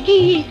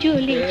এগিয়ে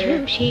চলেছ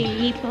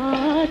সেই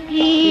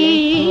পথে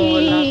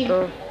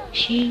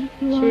সেই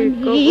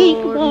অনেক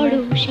বড়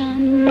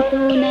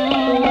সান্ত্বনা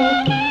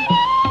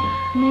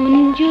মন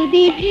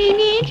যদি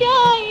ভেঙে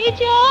যায়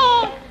যা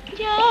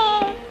যা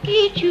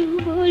কিছু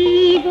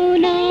বলবো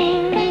না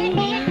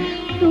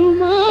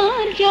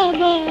তোমার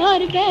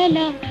যাবার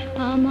বেলা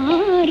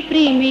আমার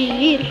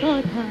প্রেমের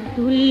কথা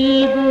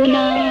তুলবো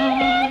না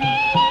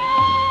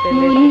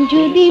মন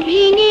যদি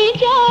ভেঙে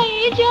যায়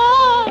যা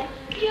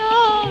যা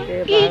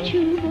কিছু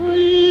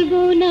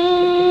বলবো না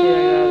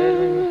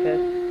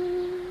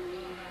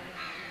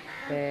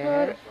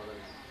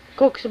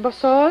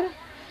skogsbazar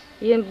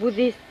i en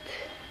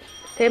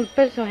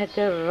buddhisttempel som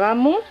heter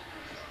Ramo.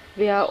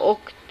 Vi har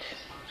åkt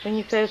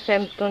ungefär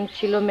 15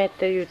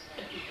 kilometer ut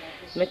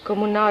med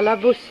kommunala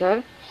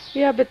bussar.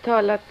 Vi har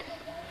betalat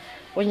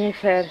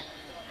ungefär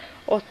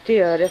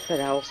 80 öre för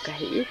att åka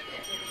hit.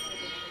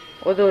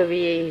 Och då är vi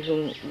i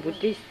en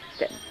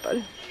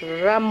buddhisttempel.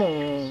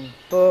 Ramon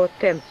på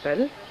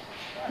tempel.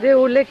 Det är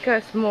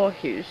olika små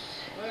hus.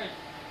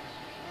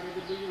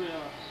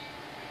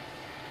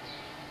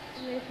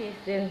 Det finns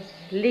den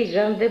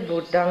liggande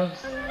buddhan.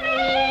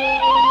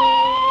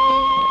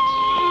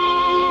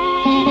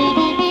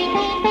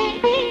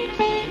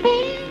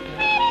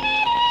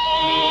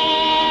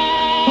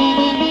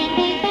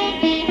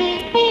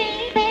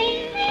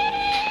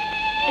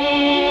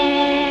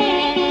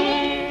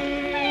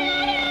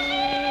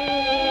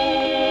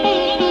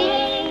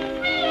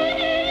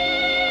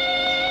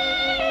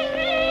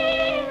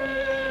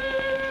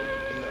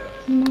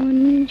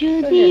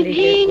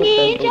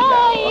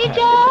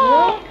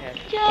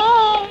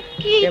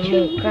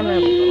 Munkarna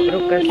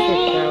brukar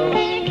sitta och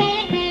ha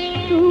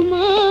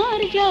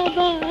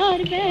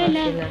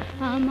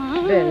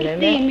sina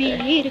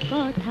bönemöten.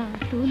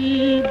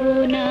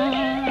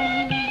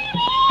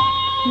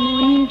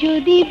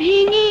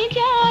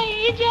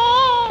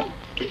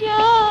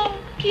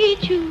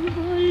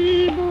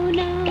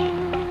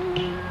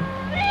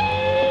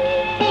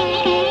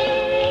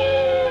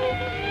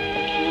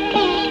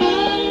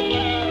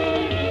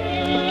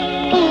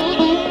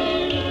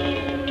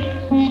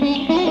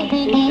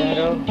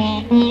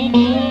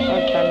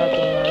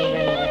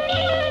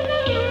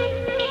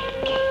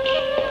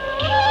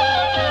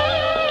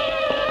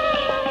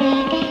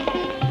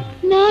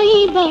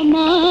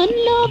 मान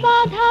लो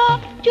बाधा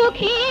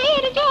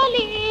चोखेर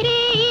जलेर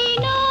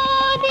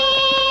नदी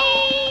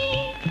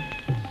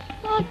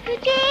पथ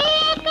जे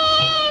एका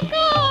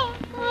एका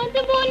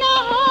कांदबो ना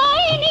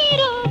হয়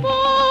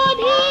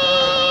নিরবধি.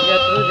 Jag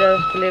trodde jag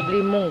skulle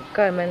bli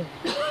munkar, men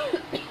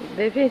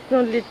det finns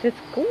någon liten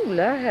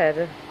skola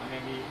här.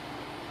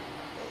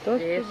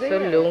 Det är så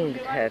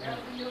lugnt här.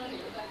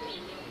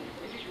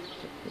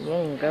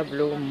 Många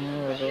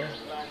blommor och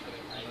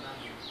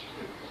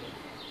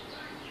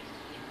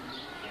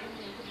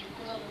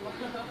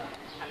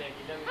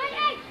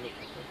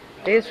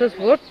det är så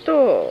svårt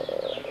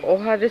att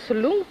ha det så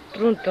lugnt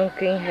runt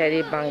omkring här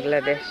i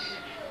Bangladesh.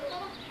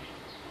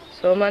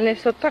 Så man är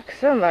så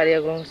tacksam varje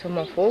gång som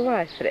man får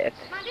vara i fred.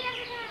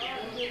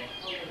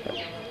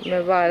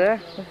 Med bara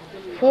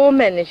få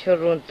människor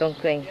runt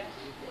omkring.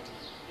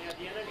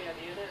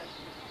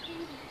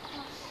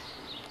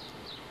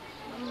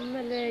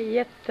 Eller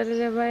jätter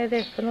eller vad är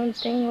det för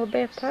någonting och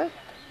betar?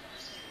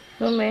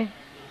 De är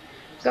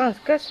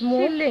ganska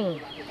små.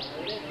 Killing.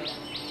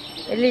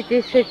 En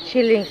liten söt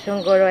killing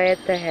som går och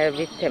äter här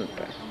vid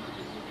tempel.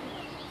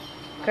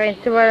 Kan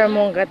inte vara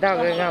många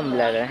dagar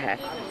gamla den här.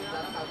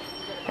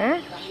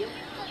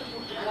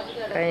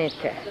 Kan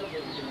inte.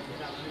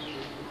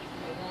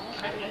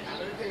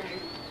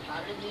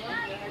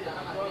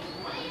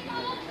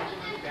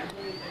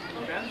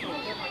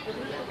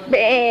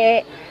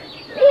 Bä.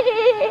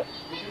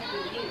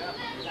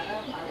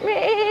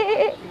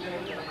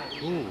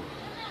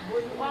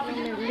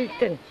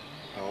 Liten.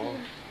 Ja.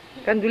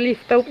 Kan du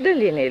lyfta upp den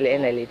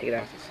linjen lite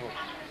grann?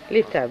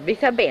 Lyfta,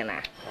 visa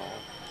benen.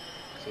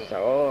 Så,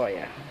 ja.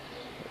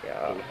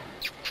 Ja.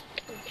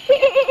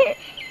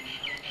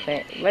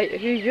 Nej,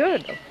 hur gör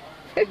de?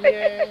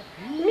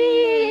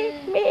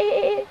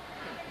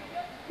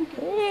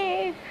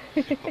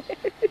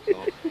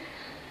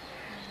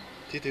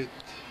 Titt ut.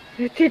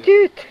 Titt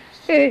ut.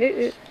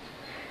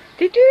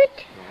 Titt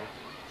ut.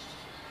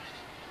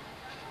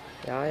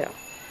 Ja, ja.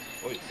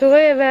 Oj. Så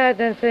är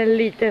världen för en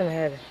liten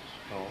här.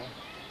 Ja.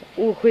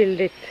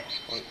 Oskyldigt.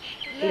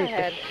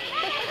 Lite.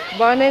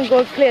 Barnen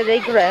går klädda i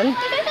grönt.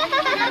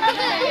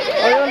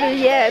 Och de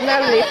vill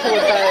gärna bli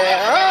fotade.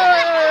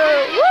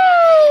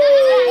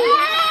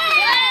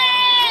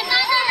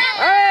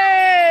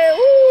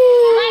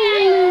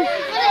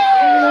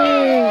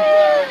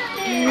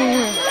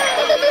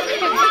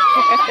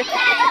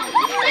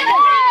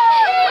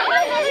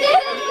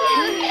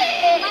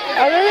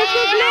 Ja, det är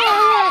så glada.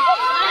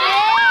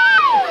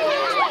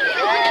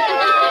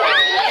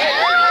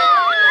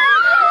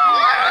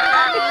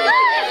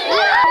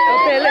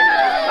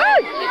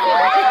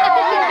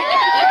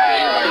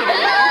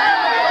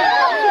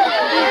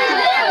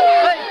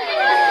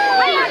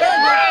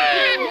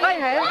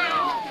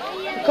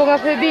 Komma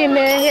förbi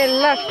med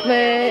hel last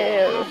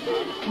med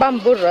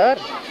bamburör.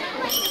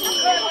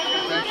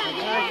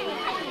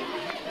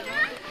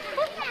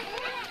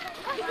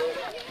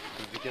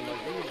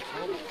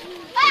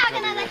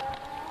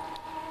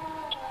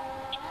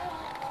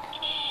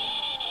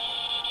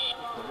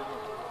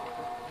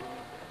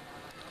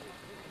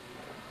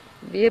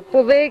 Vi är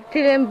på väg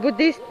till en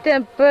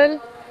buddhisttempel.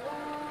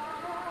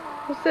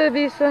 Och så är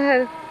vi så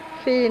här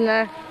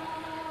fina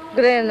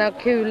gröna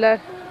kular.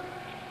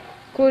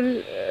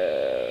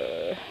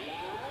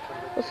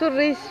 Och så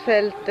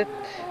risfältet.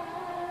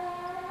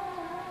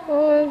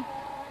 Och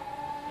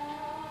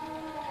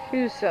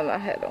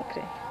husen här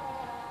omkring.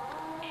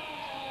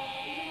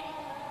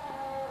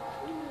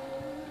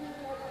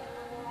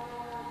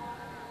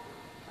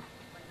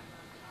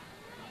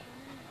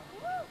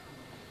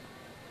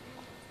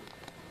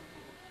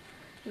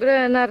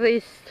 Gröna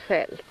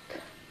risfält.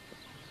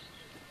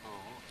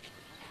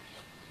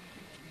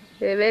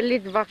 Det är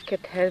väldigt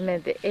vackert här,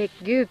 men det är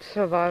gud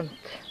så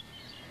varmt.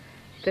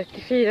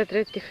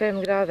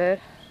 34-35 grader.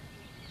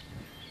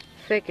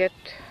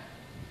 Säkert.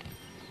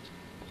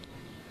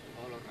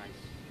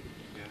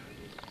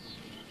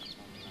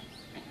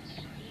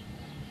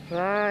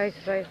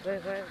 Rice.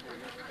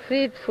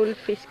 Fridfull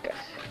fiskas.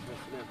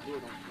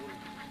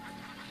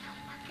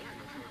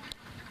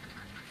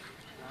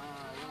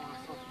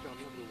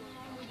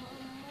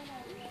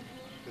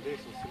 Det är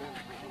så slängt.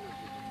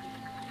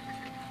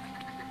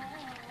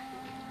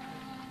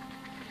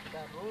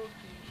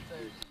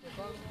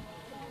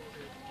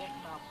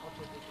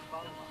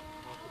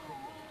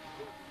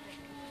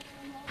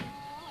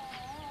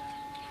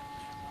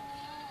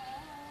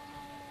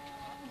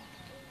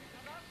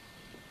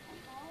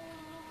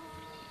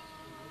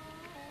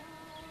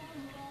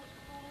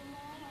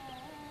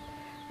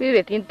 Vi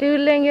vet inte hur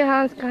länge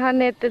han ska ha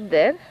nätet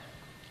där.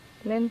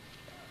 Men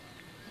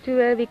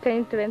tyvärr, vi kan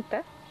inte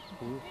vänta.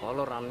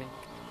 Håller ranning.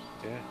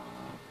 Ja.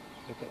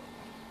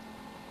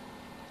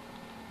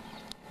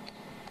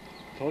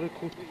 Tar du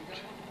kort?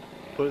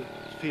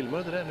 Filmar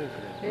du det där nu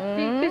för det?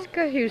 Det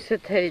typiska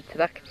huset här i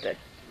trakten.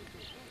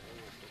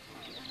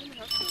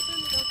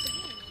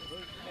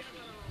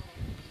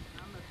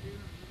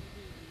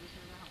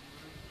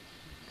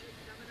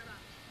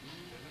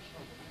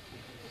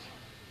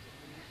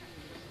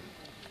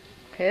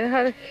 Här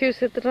har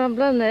huset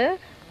ramlat ner.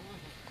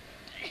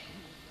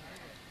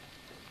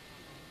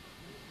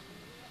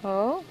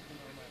 Ja,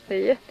 det är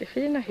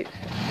jättefina hus.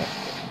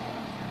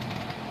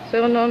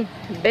 Så någon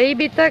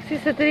babytaxi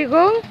sätter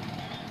igång.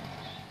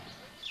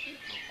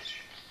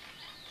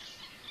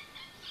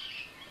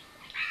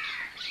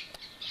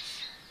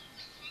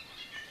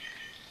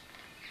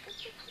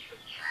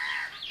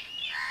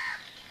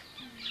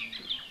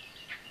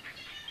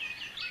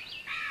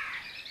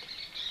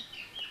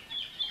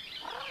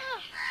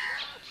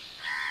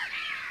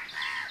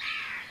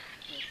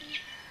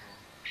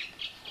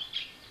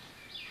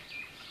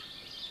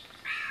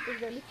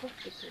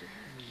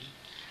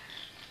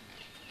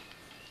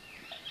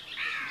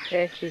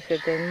 Det är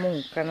huset där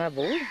munkarna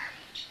bor.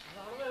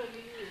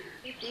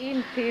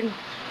 In till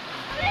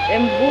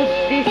en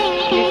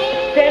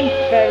buddhistisk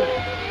tempel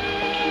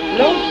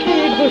långt in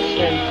i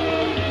bussen.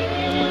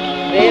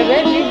 Det är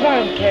väldigt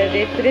varmt här,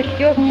 det är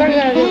 38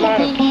 grader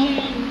varmt.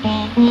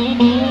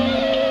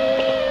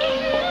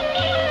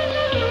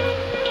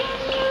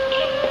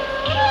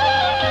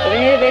 Och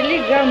det är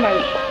väldigt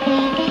gammalt.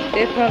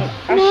 Det är från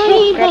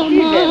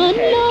Ashoka-tiden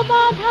här.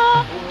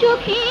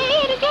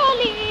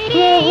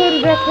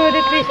 200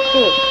 före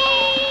Kristus.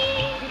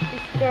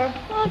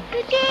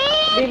 Typiska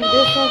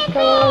bilder som ska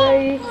vara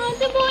i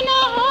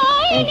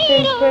en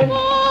tempel.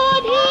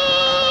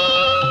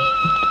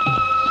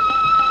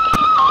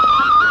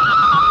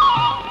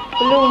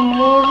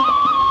 Blommor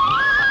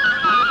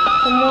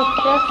som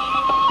offras.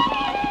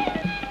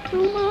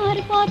 তোমার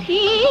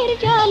পথের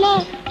জ্বালা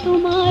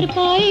তোমার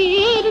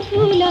পায়ের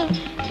ধুলা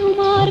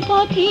তোমার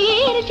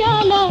পথের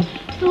জ্বালা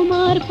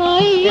তোমার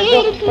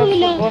পায়ের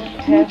ধুলা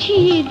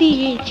মুছিয়ে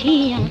দিয়েছি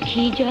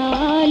আঁখি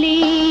জলে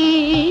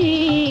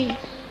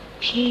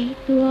সেই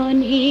তো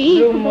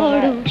অনেক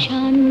বড়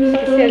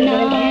সান্ত্বনা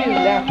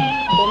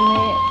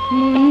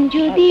মন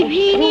যদি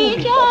ভেঙে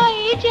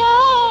যায় যা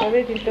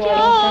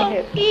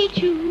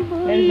কিছু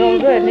Men de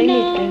rör i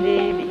mitten, det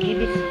är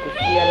hibiskus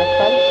i alla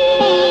fall.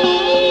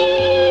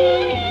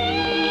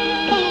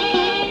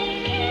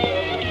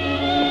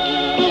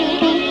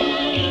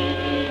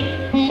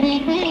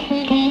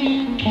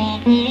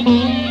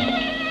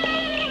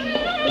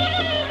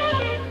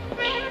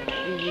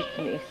 Vi gick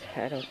nyss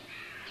här och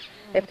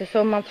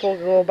eftersom man får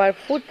gå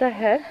barfota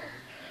här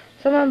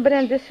så man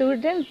brände sig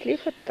ordentligt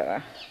i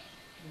fötterna.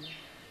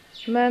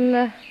 Men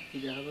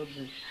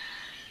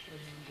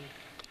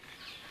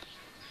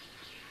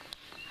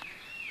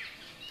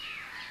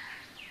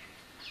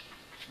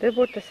där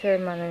borta ser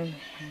man en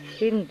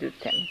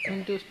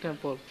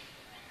hindutempel.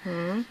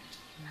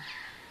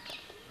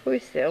 Får vi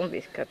se om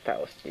vi ska ta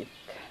oss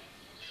dit.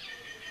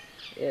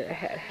 I det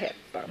här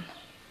hettan.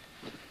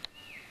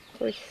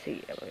 Får vi se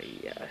vad vi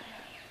gör.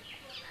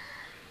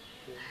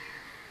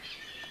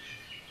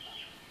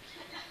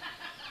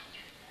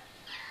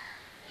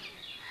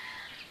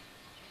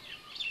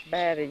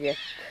 Berget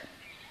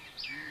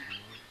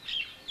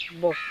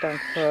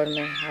bortanför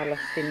med alla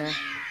sina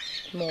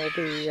små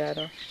byar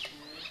och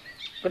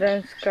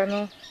grönskan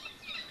och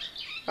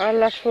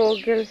alla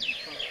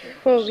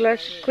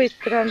fåglars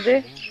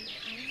kvittrande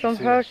som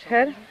hörs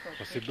här.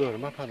 Jag ser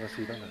Burma på andra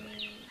sidan här.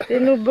 Det är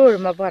nog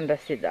Burma på andra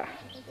sidan.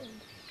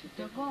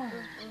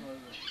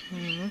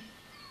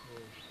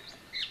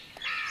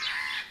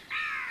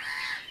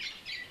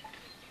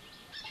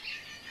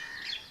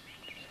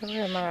 Så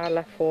har man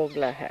alla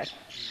fåglar här.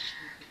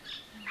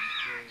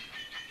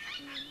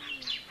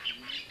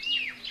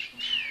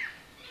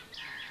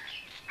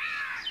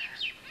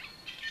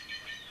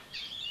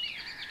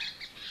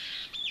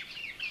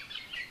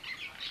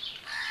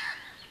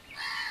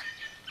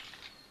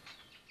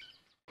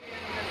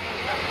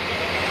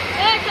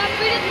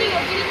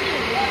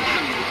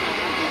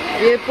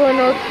 Vi är på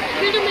någon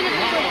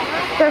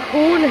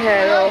station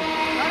här och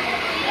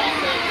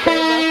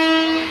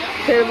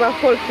ser vad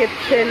folket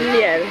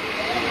säljer.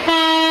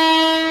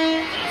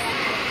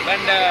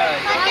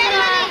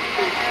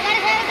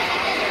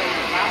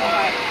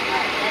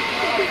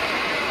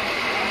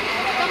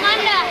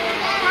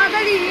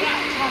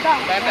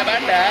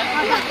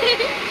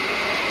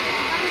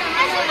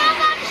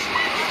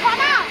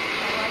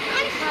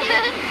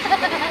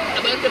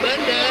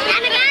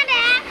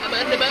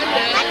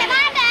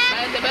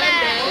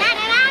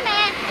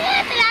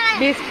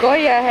 Vi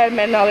skojar här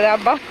med några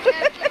grabbar.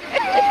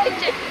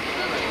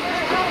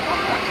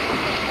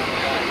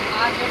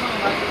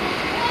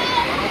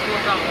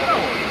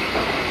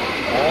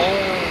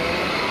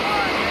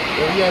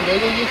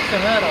 Järnvägen gick så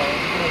här då.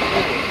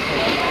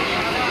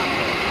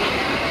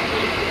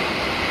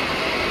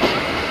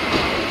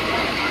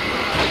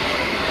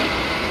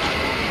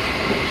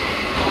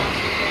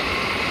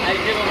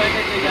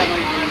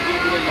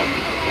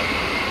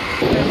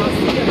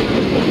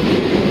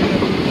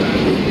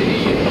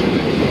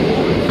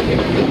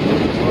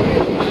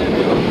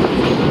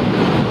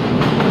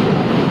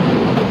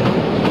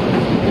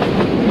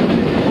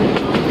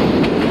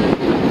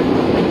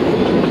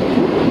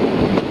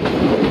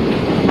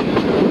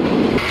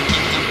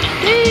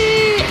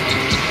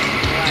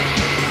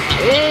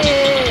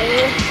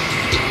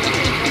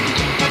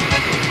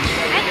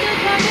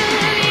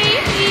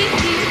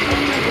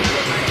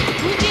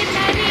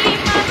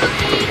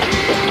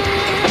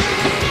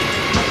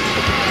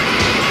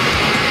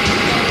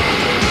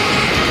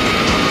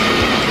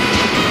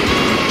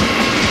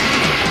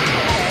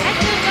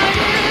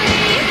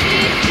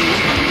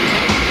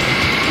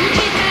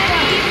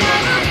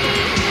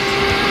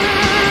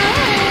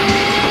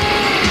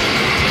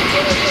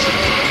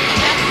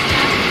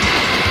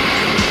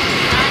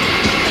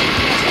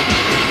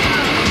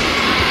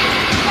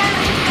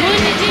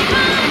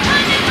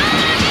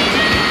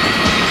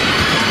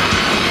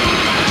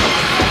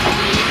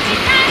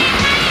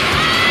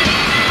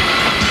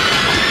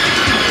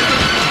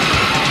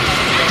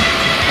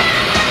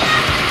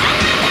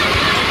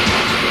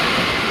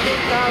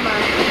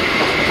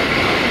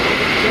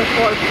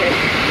 Folket.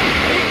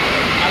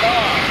 Hallå!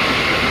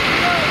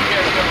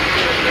 Välkommen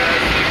till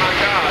Sri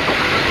Mangal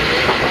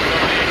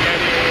som ligger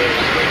i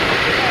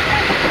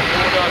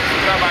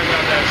nordöstra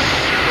Bangladesh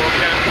på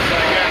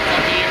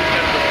gränsen till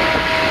Indien då,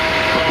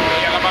 som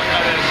hela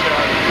Bangladesh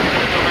gör,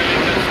 utom en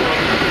liten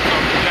stund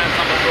som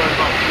gränsar mot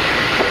Burma.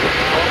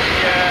 Och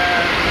det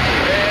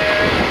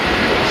är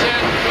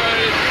känt för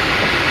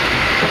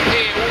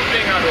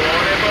teodlingar då,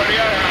 och det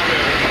börjar här nu.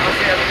 Man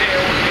ser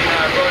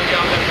teodlingar,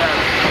 börjande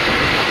fält.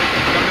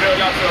 De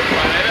rullas upp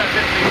här, det är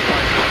väldigt fint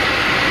faktiskt.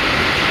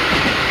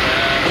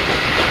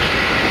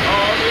 Ja,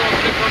 vi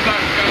åkte från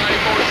Dhaka i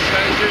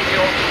morse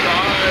 28.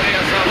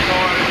 Resan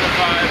tar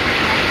ungefär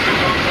 26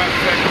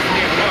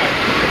 timmar.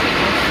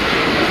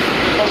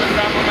 Vi kommer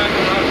fram om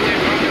 1,5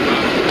 timme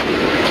ungefär.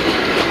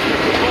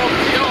 Och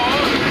ja,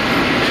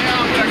 det är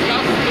andra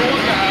klasståg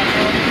det här.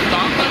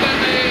 Standarden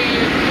är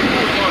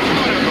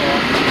godtagsbar då.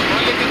 Det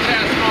var lite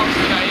träsmak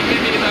sådär,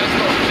 ingen vidare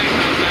stoppning,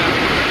 men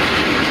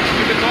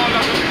vi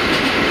betalar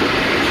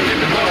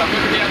för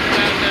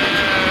biljetten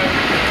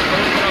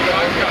 100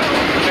 bankar då.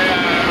 Det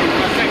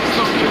är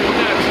 16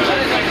 kronor för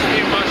 6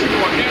 timmars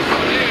tågresa.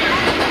 Det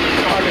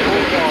är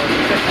bra.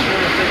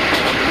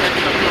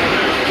 16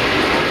 kronor.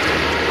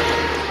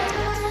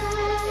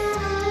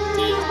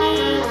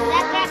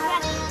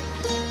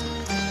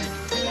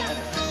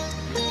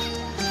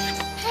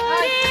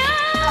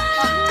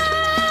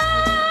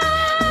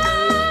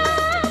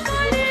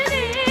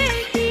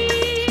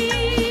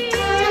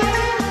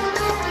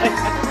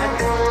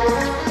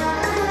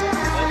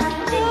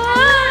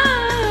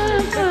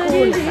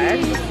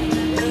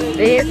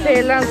 Det är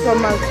sällan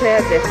som man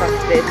ser det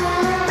faktiskt.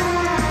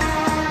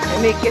 Det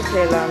är mycket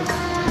sällan.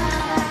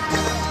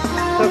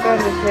 Så kan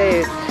det se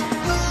ut.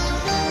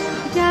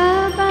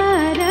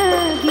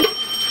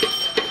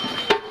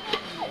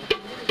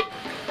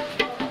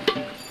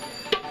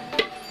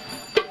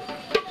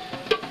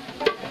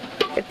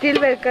 Jag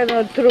tillverkar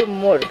några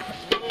trummor.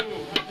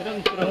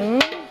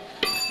 Mm.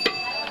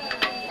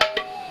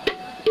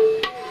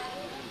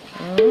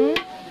 Mm.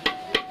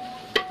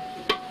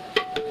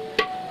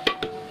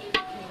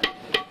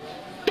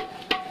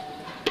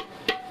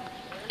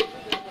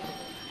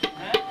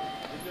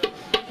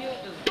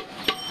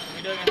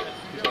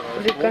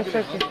 Lyckas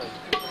säkert.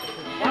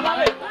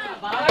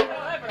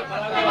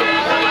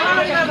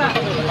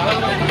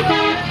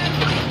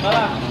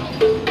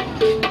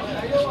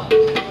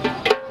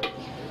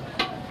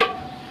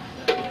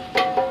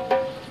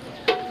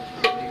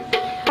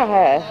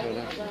 Här.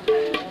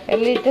 En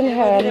liten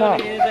höna.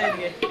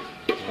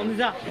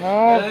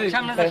 Ja.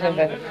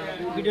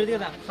 Video দিয়ে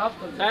দাও সব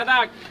হ্যাঁ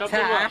দেখ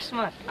সব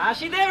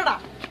আসি দে ওটা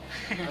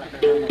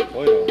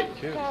Oj då,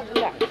 kul.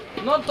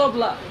 No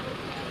tabla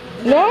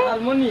No?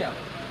 Harmonium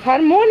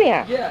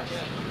Harmonia? Yes.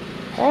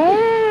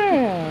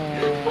 Ah.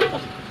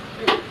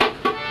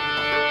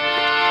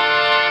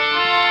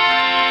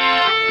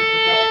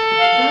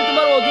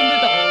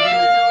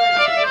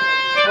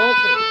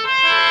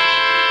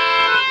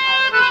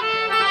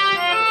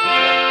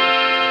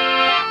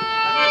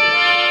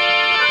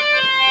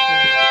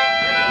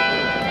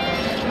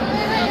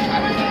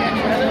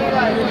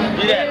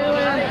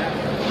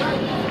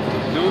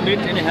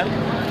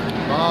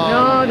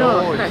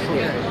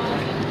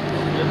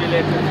 You'll be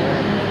late.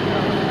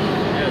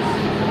 Yes.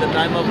 At the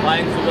time of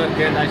buying sugar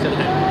cane, I shall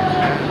have.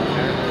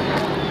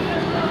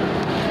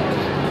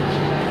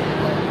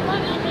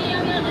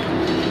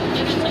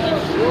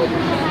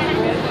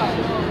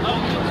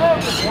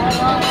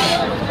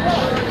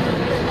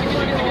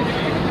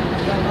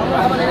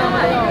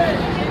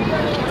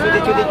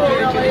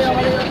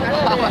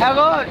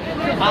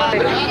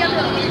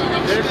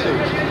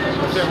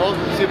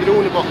 Ser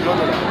bron i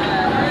bakgrunden där.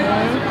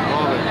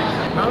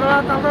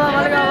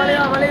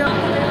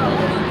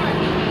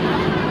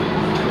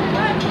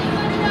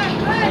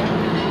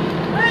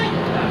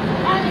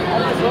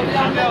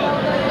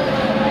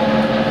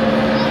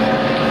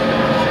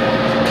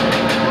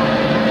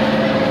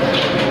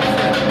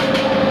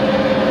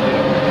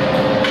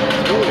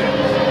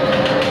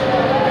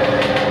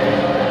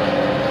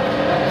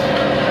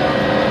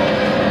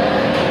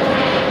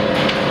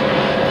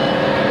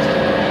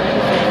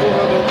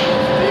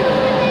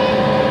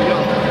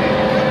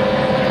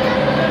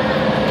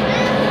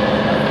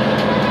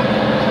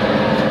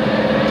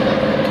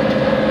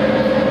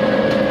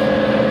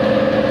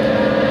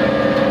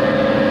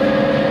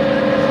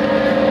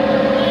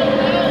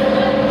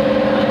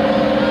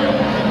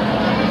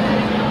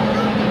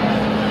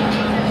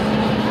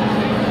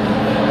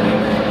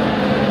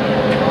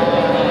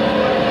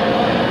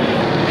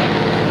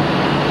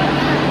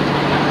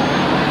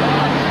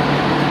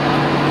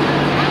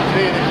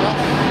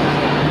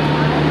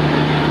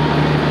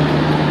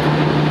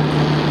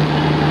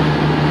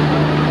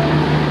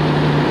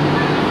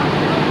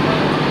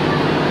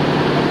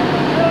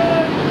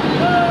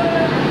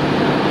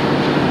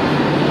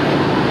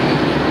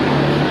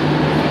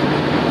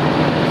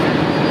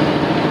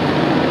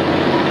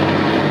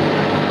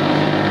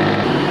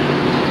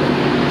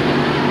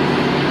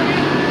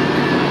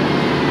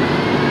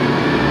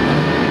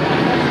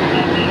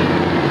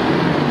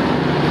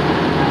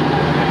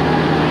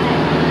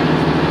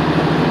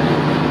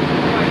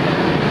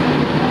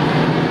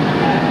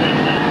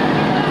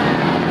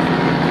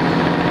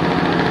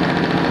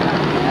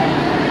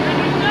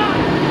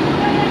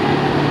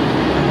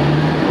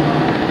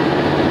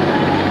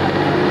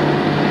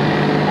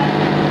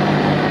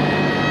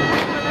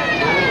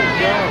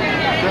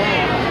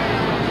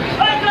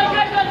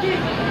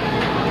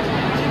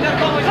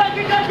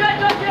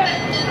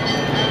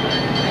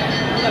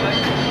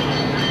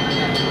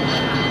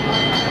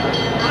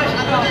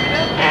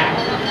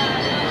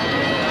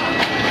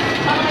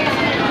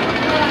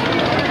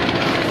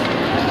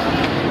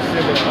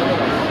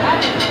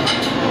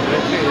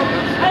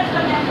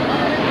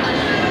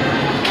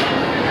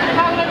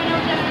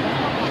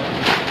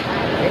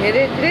 Är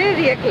det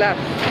tredje klass?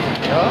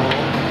 Ja.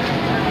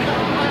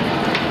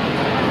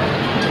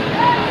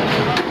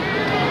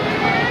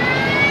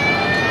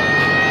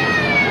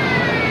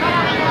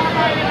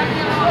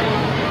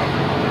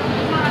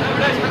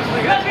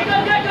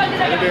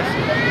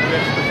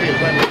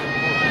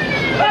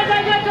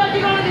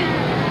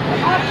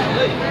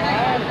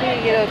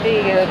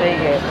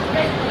 Tiger.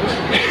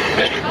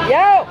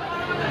 Ja!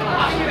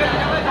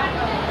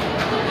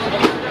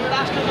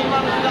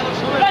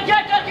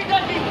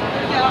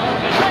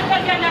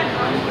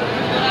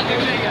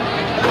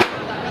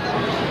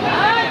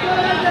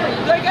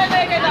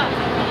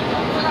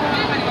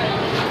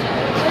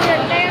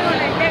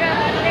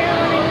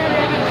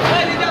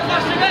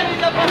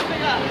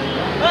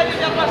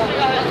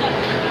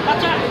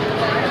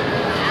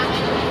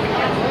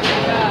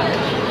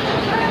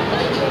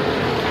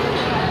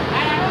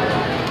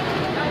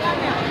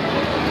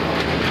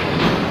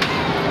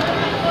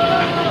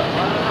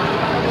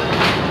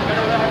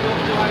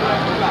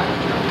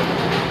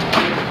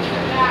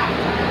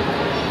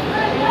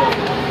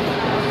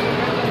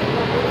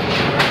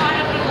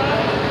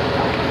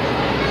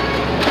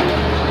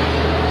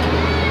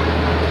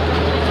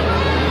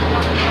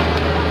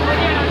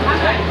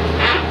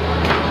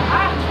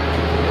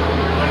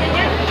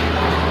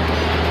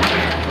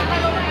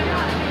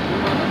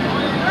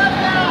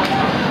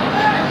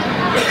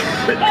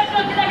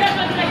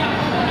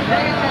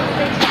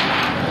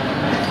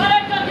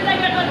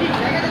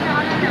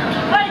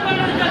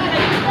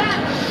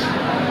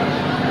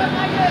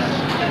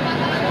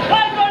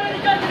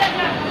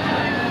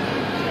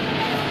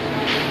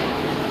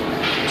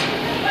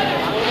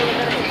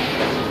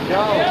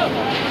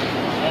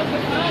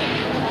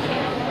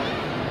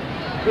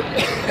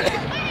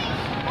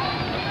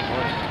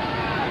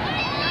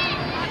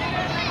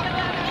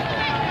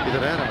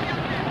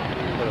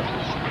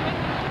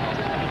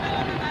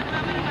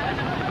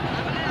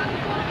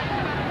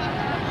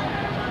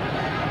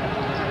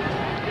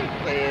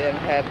 I den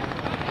här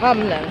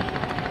hamnen.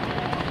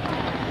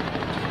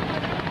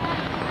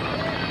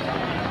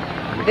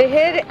 Det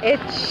här är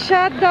ett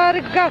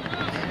Chadargat.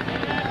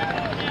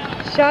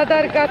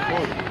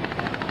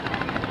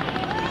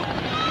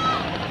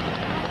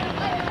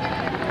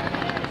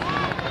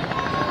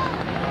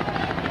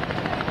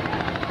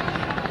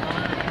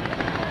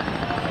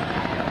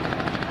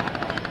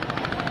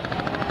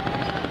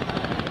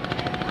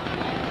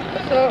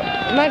 Så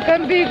man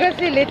kan bygga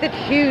sig ett litet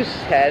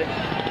hus här.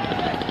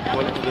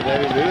 Och det där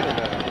är muren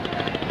där.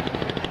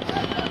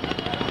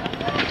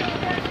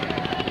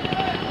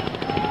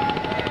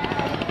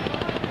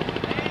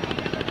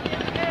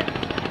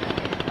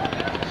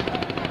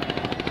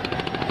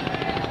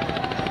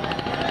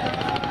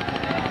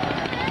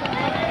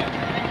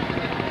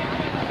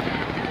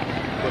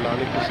 Kolla, han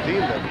är i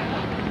kostym där.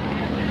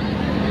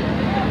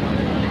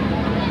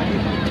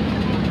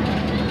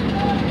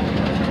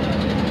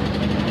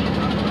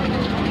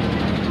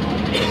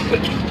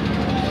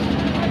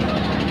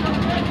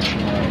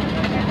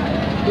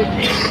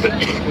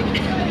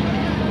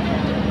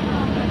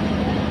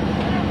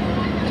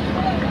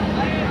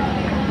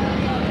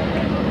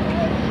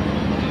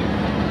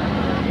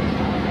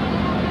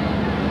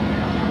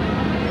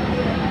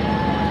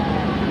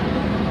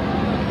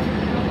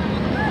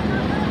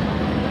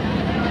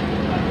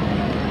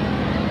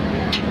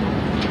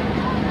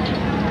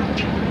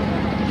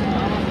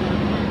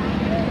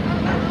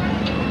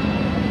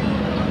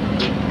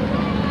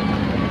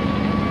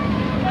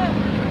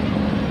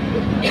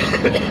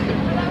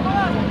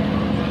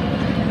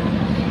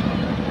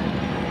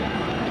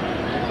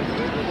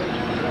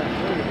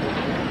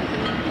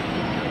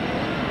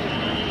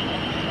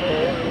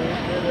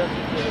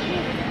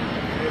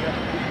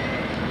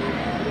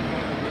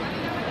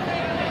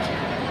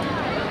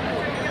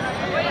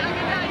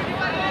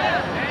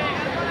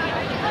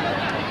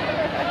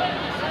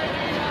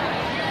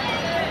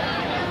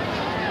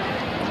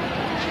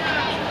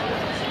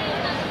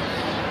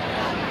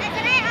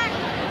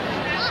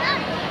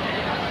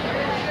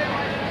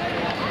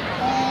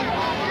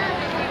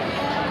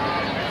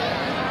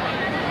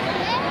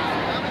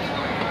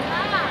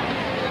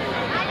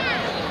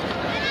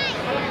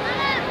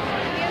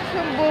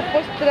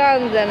 På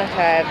stranden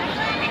här.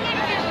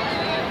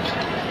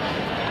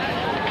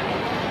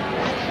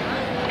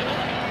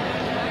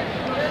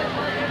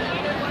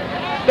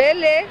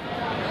 Pelle!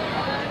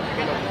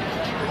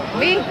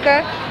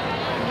 Vinka!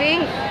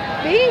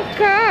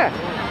 Vinka!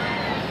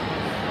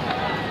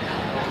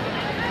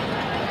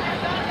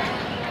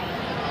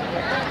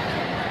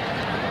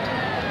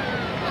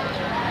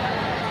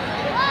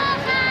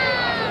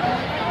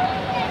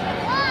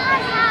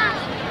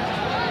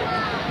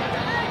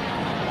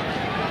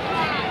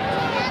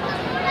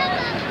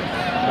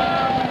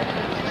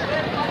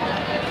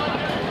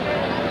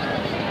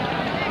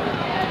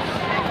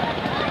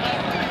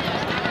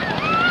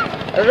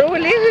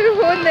 Roligt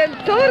hur hunden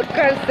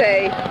torkar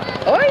sig.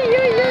 Oj,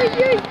 oj, oj,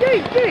 oj,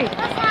 oj, oj.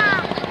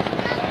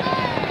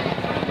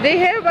 Det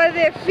här var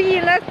det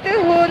finaste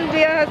hund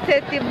vi har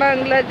sett i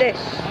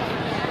Bangladesh.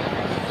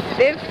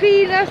 Den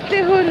finaste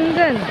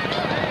hunden.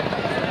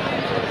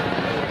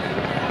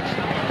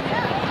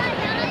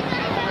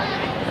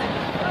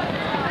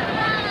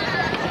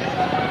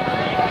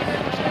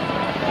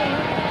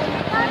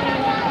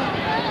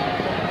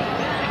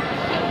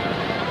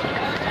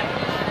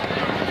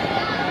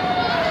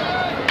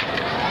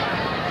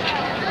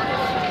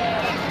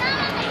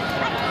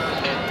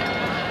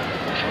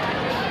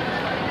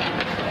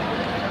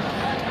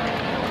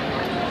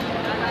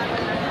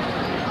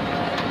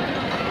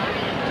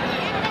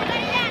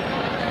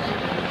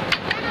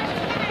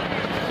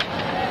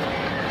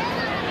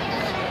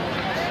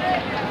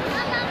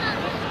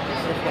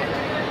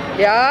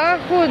 Ja,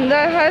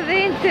 hundar hade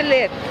inte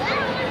lätt.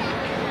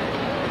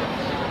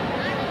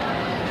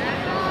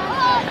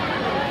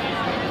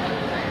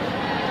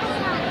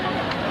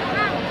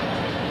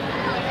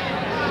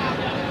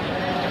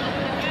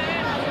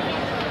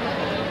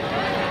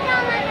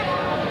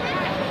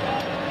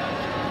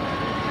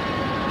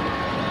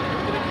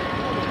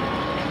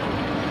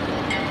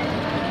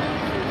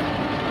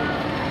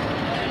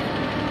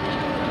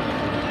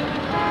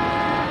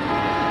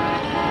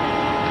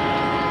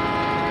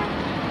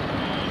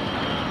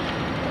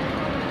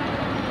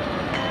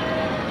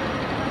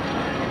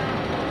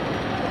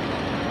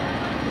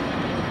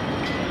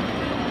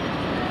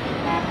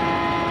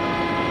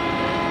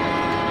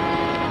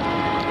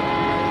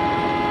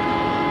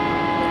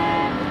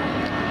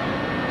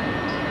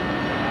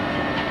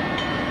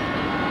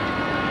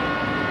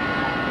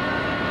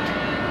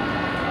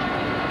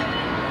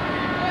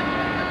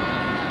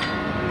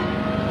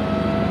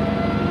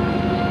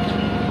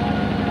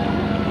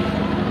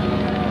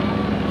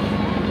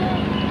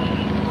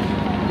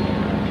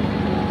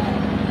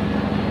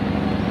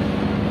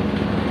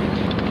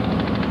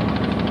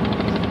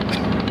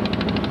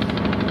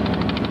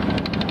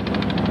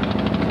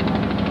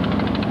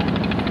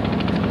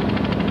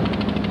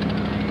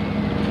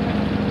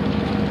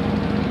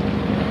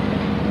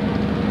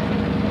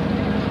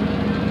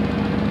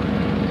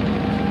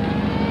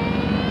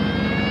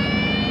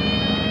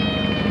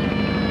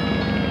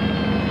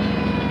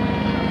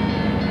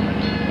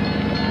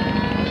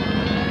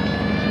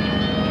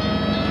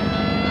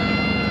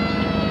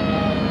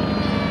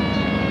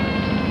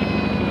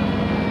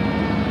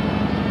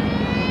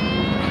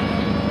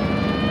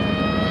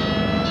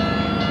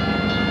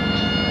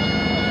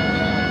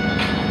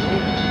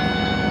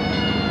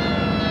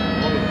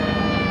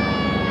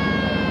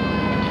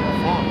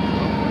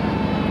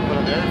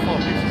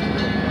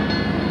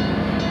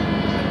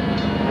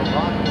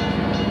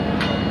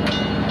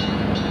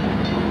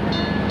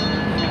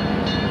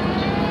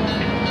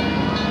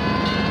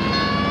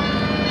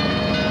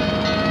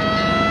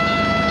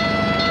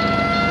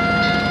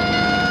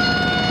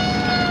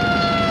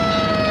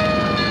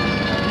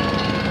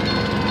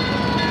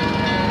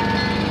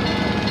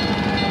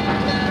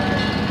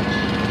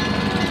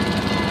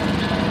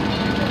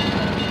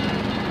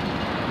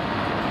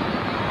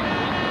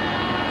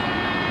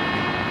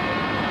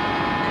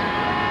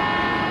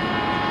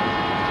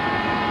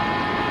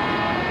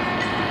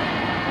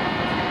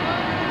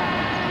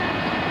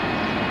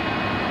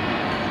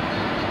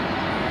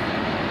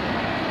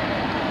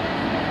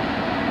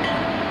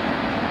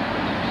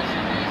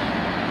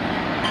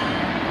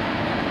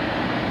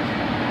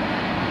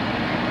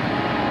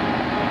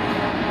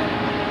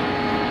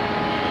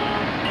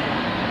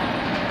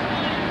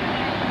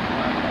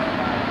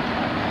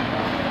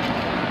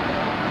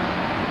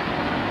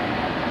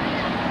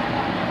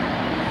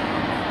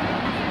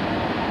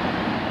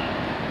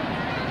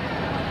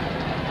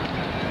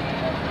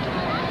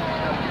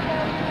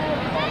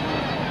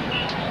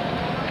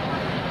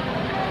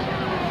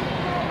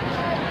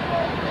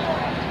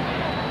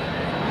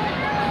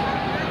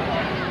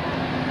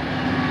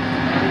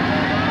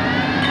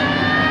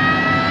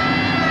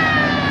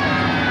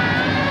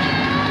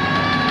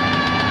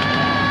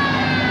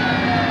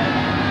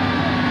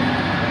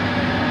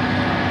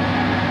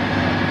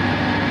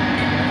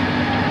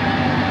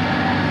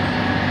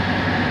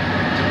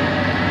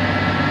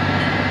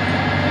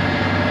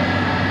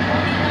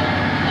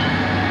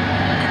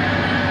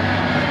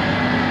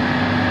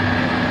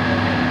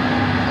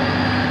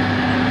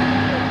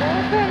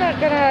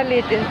 kan ha en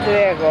liten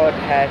trädgård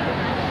här.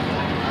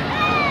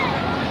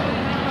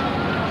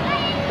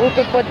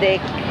 Uppe på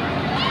däck.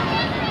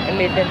 En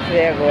liten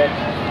trädgård.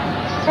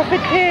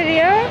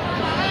 Kafeteria.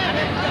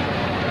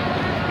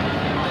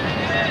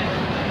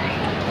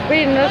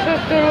 Kvinnor som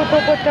står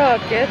uppe på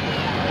taket.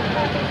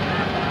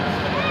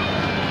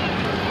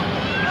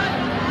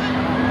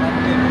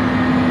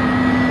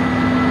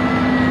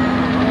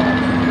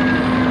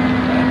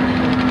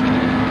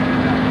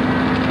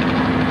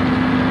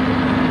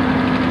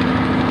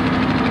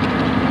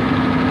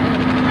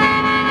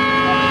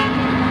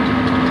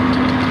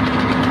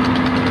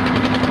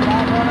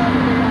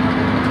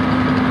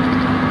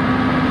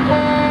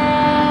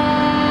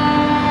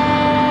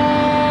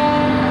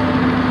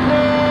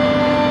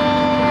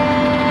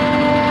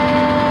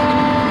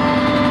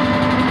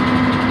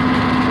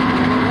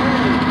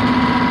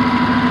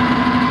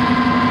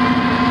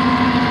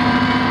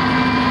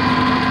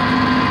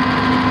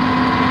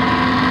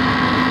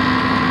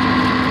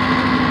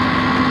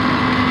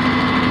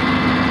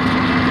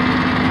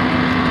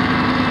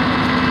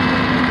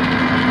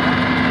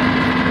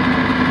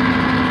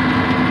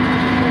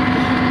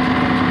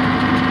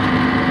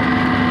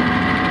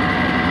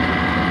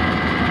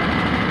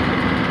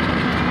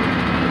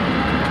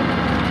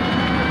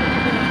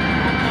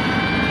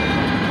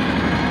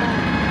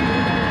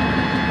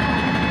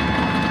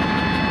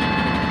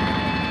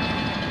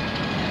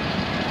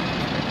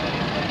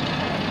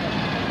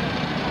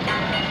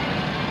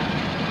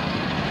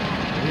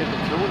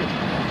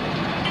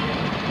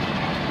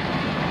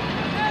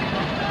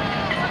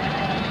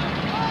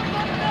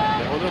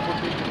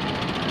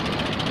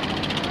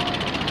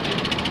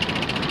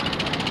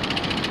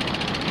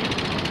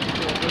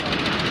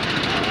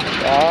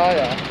 Ja,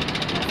 ja.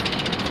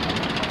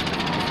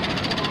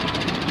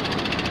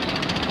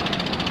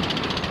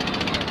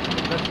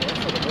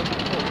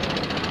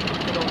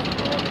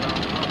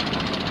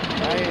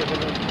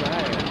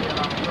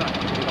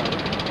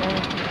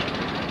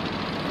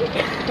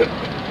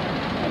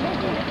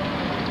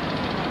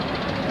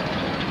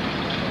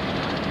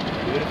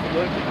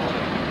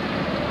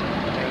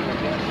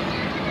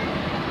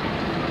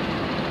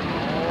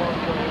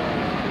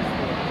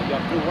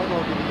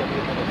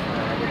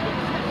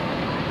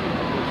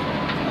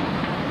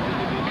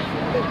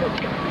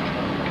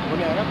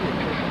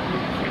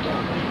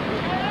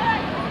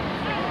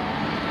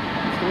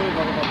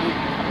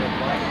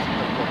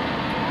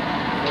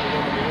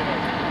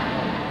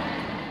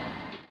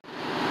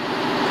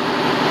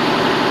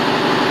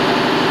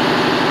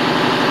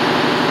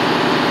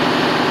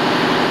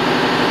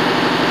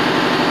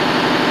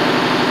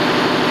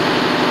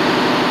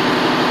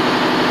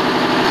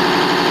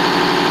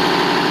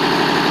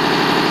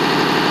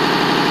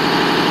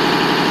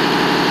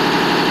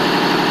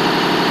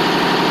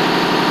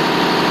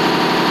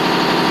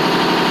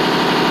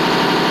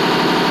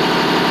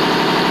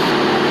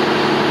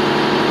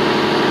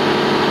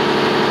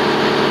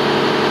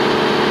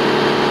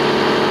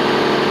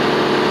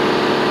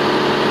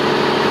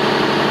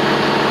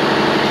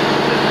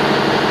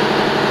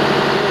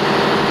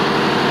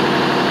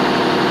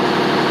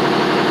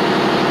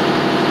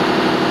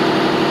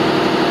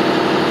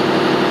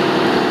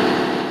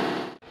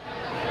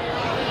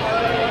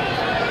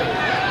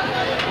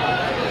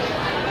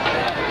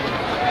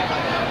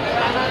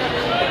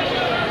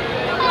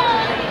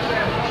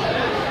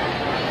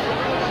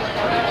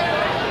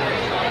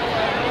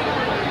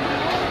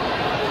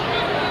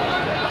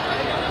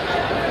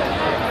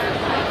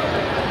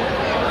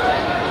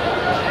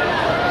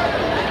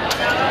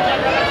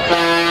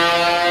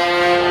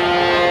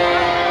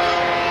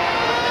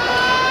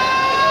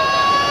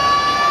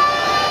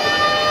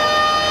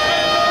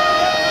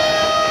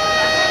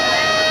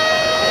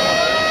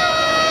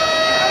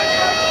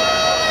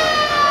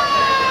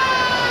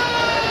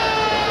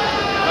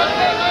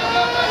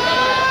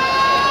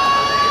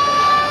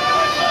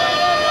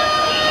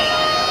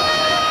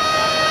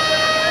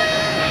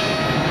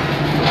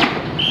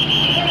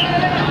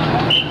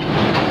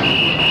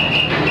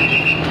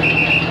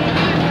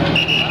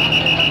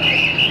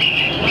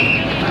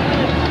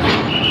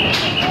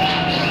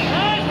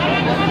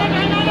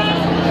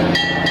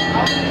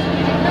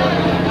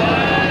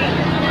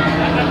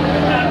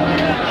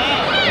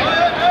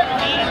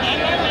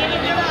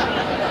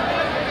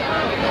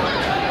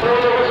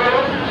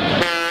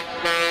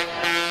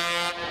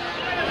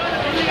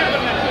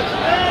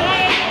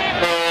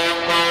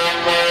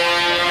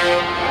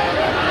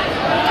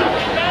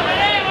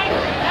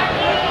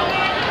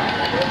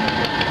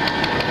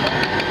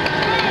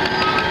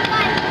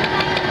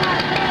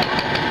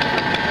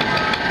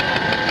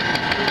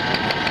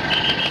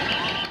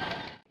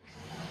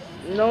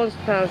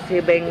 Någonstans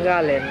i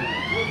Bengalen.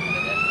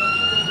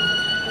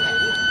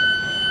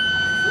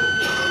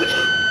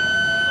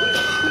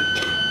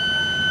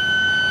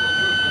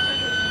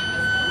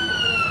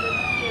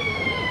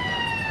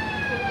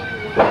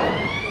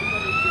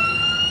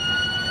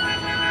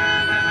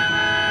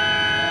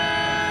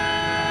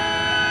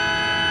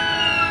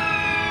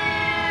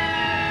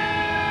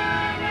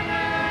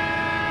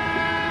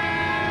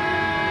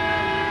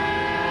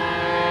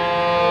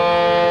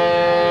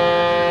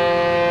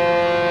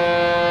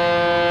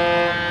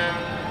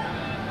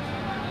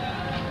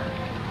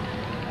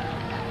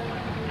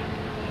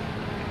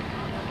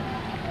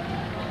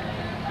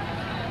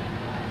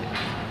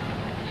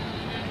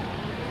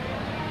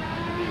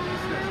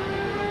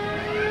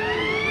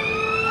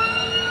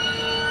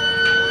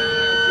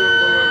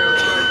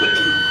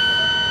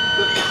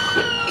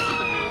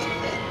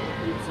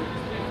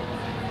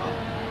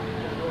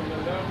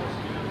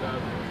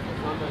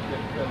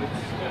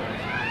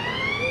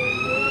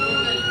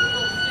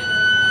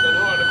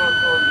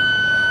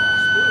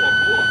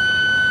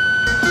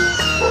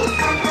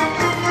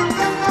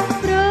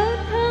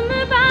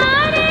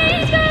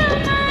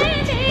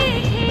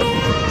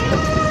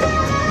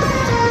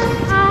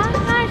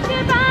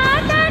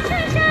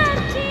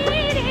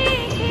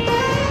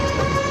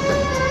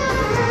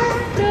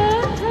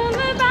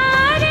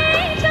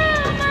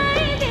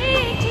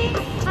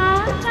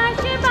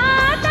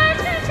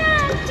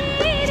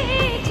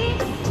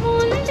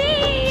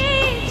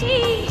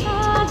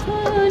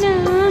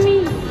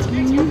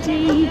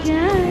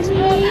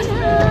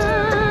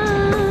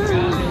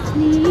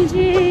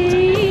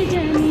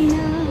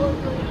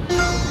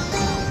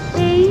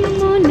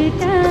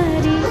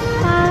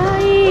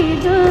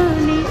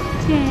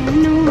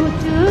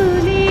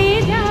 চলে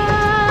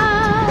যাও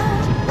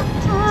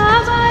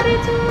আবার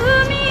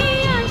তুমি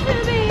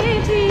আসবে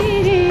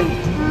ফিরে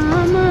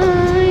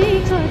আমায়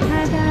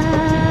কথা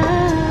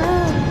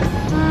দাও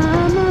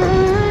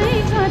আমায়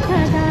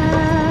কথা দাও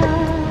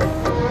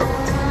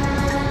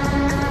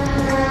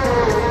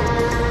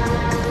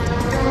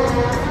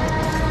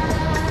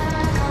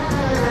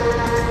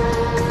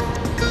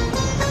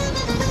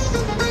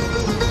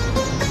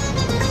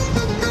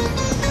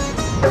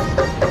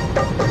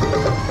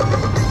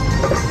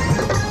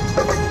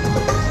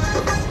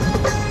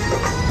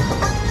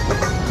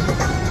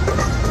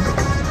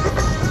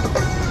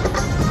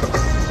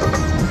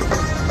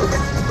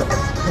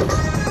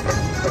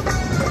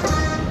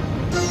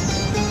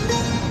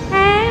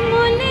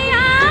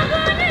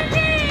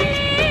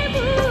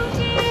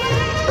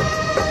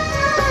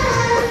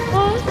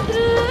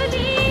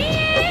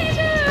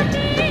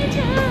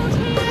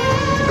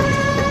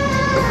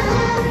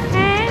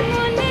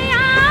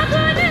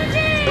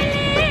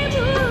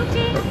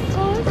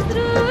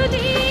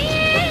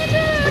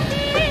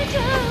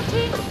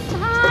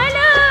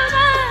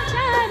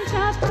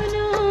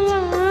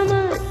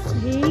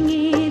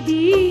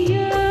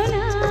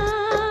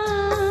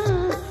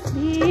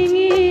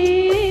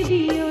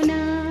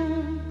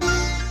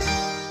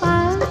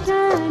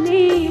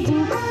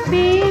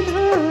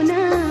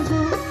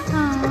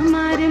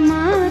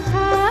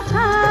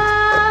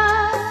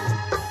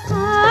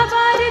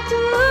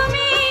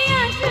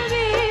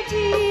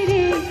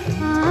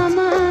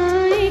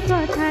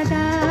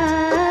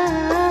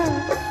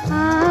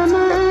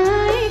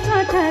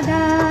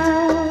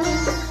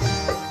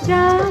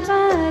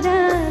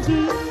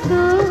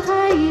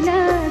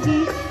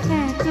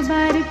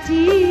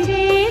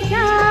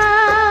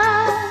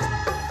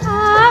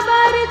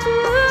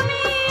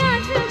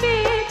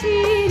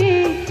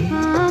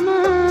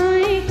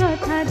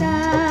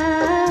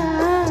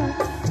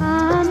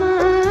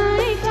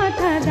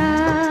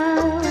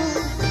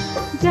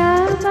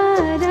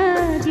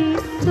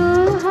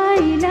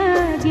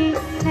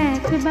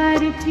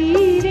একবার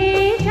ফিরে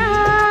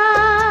যা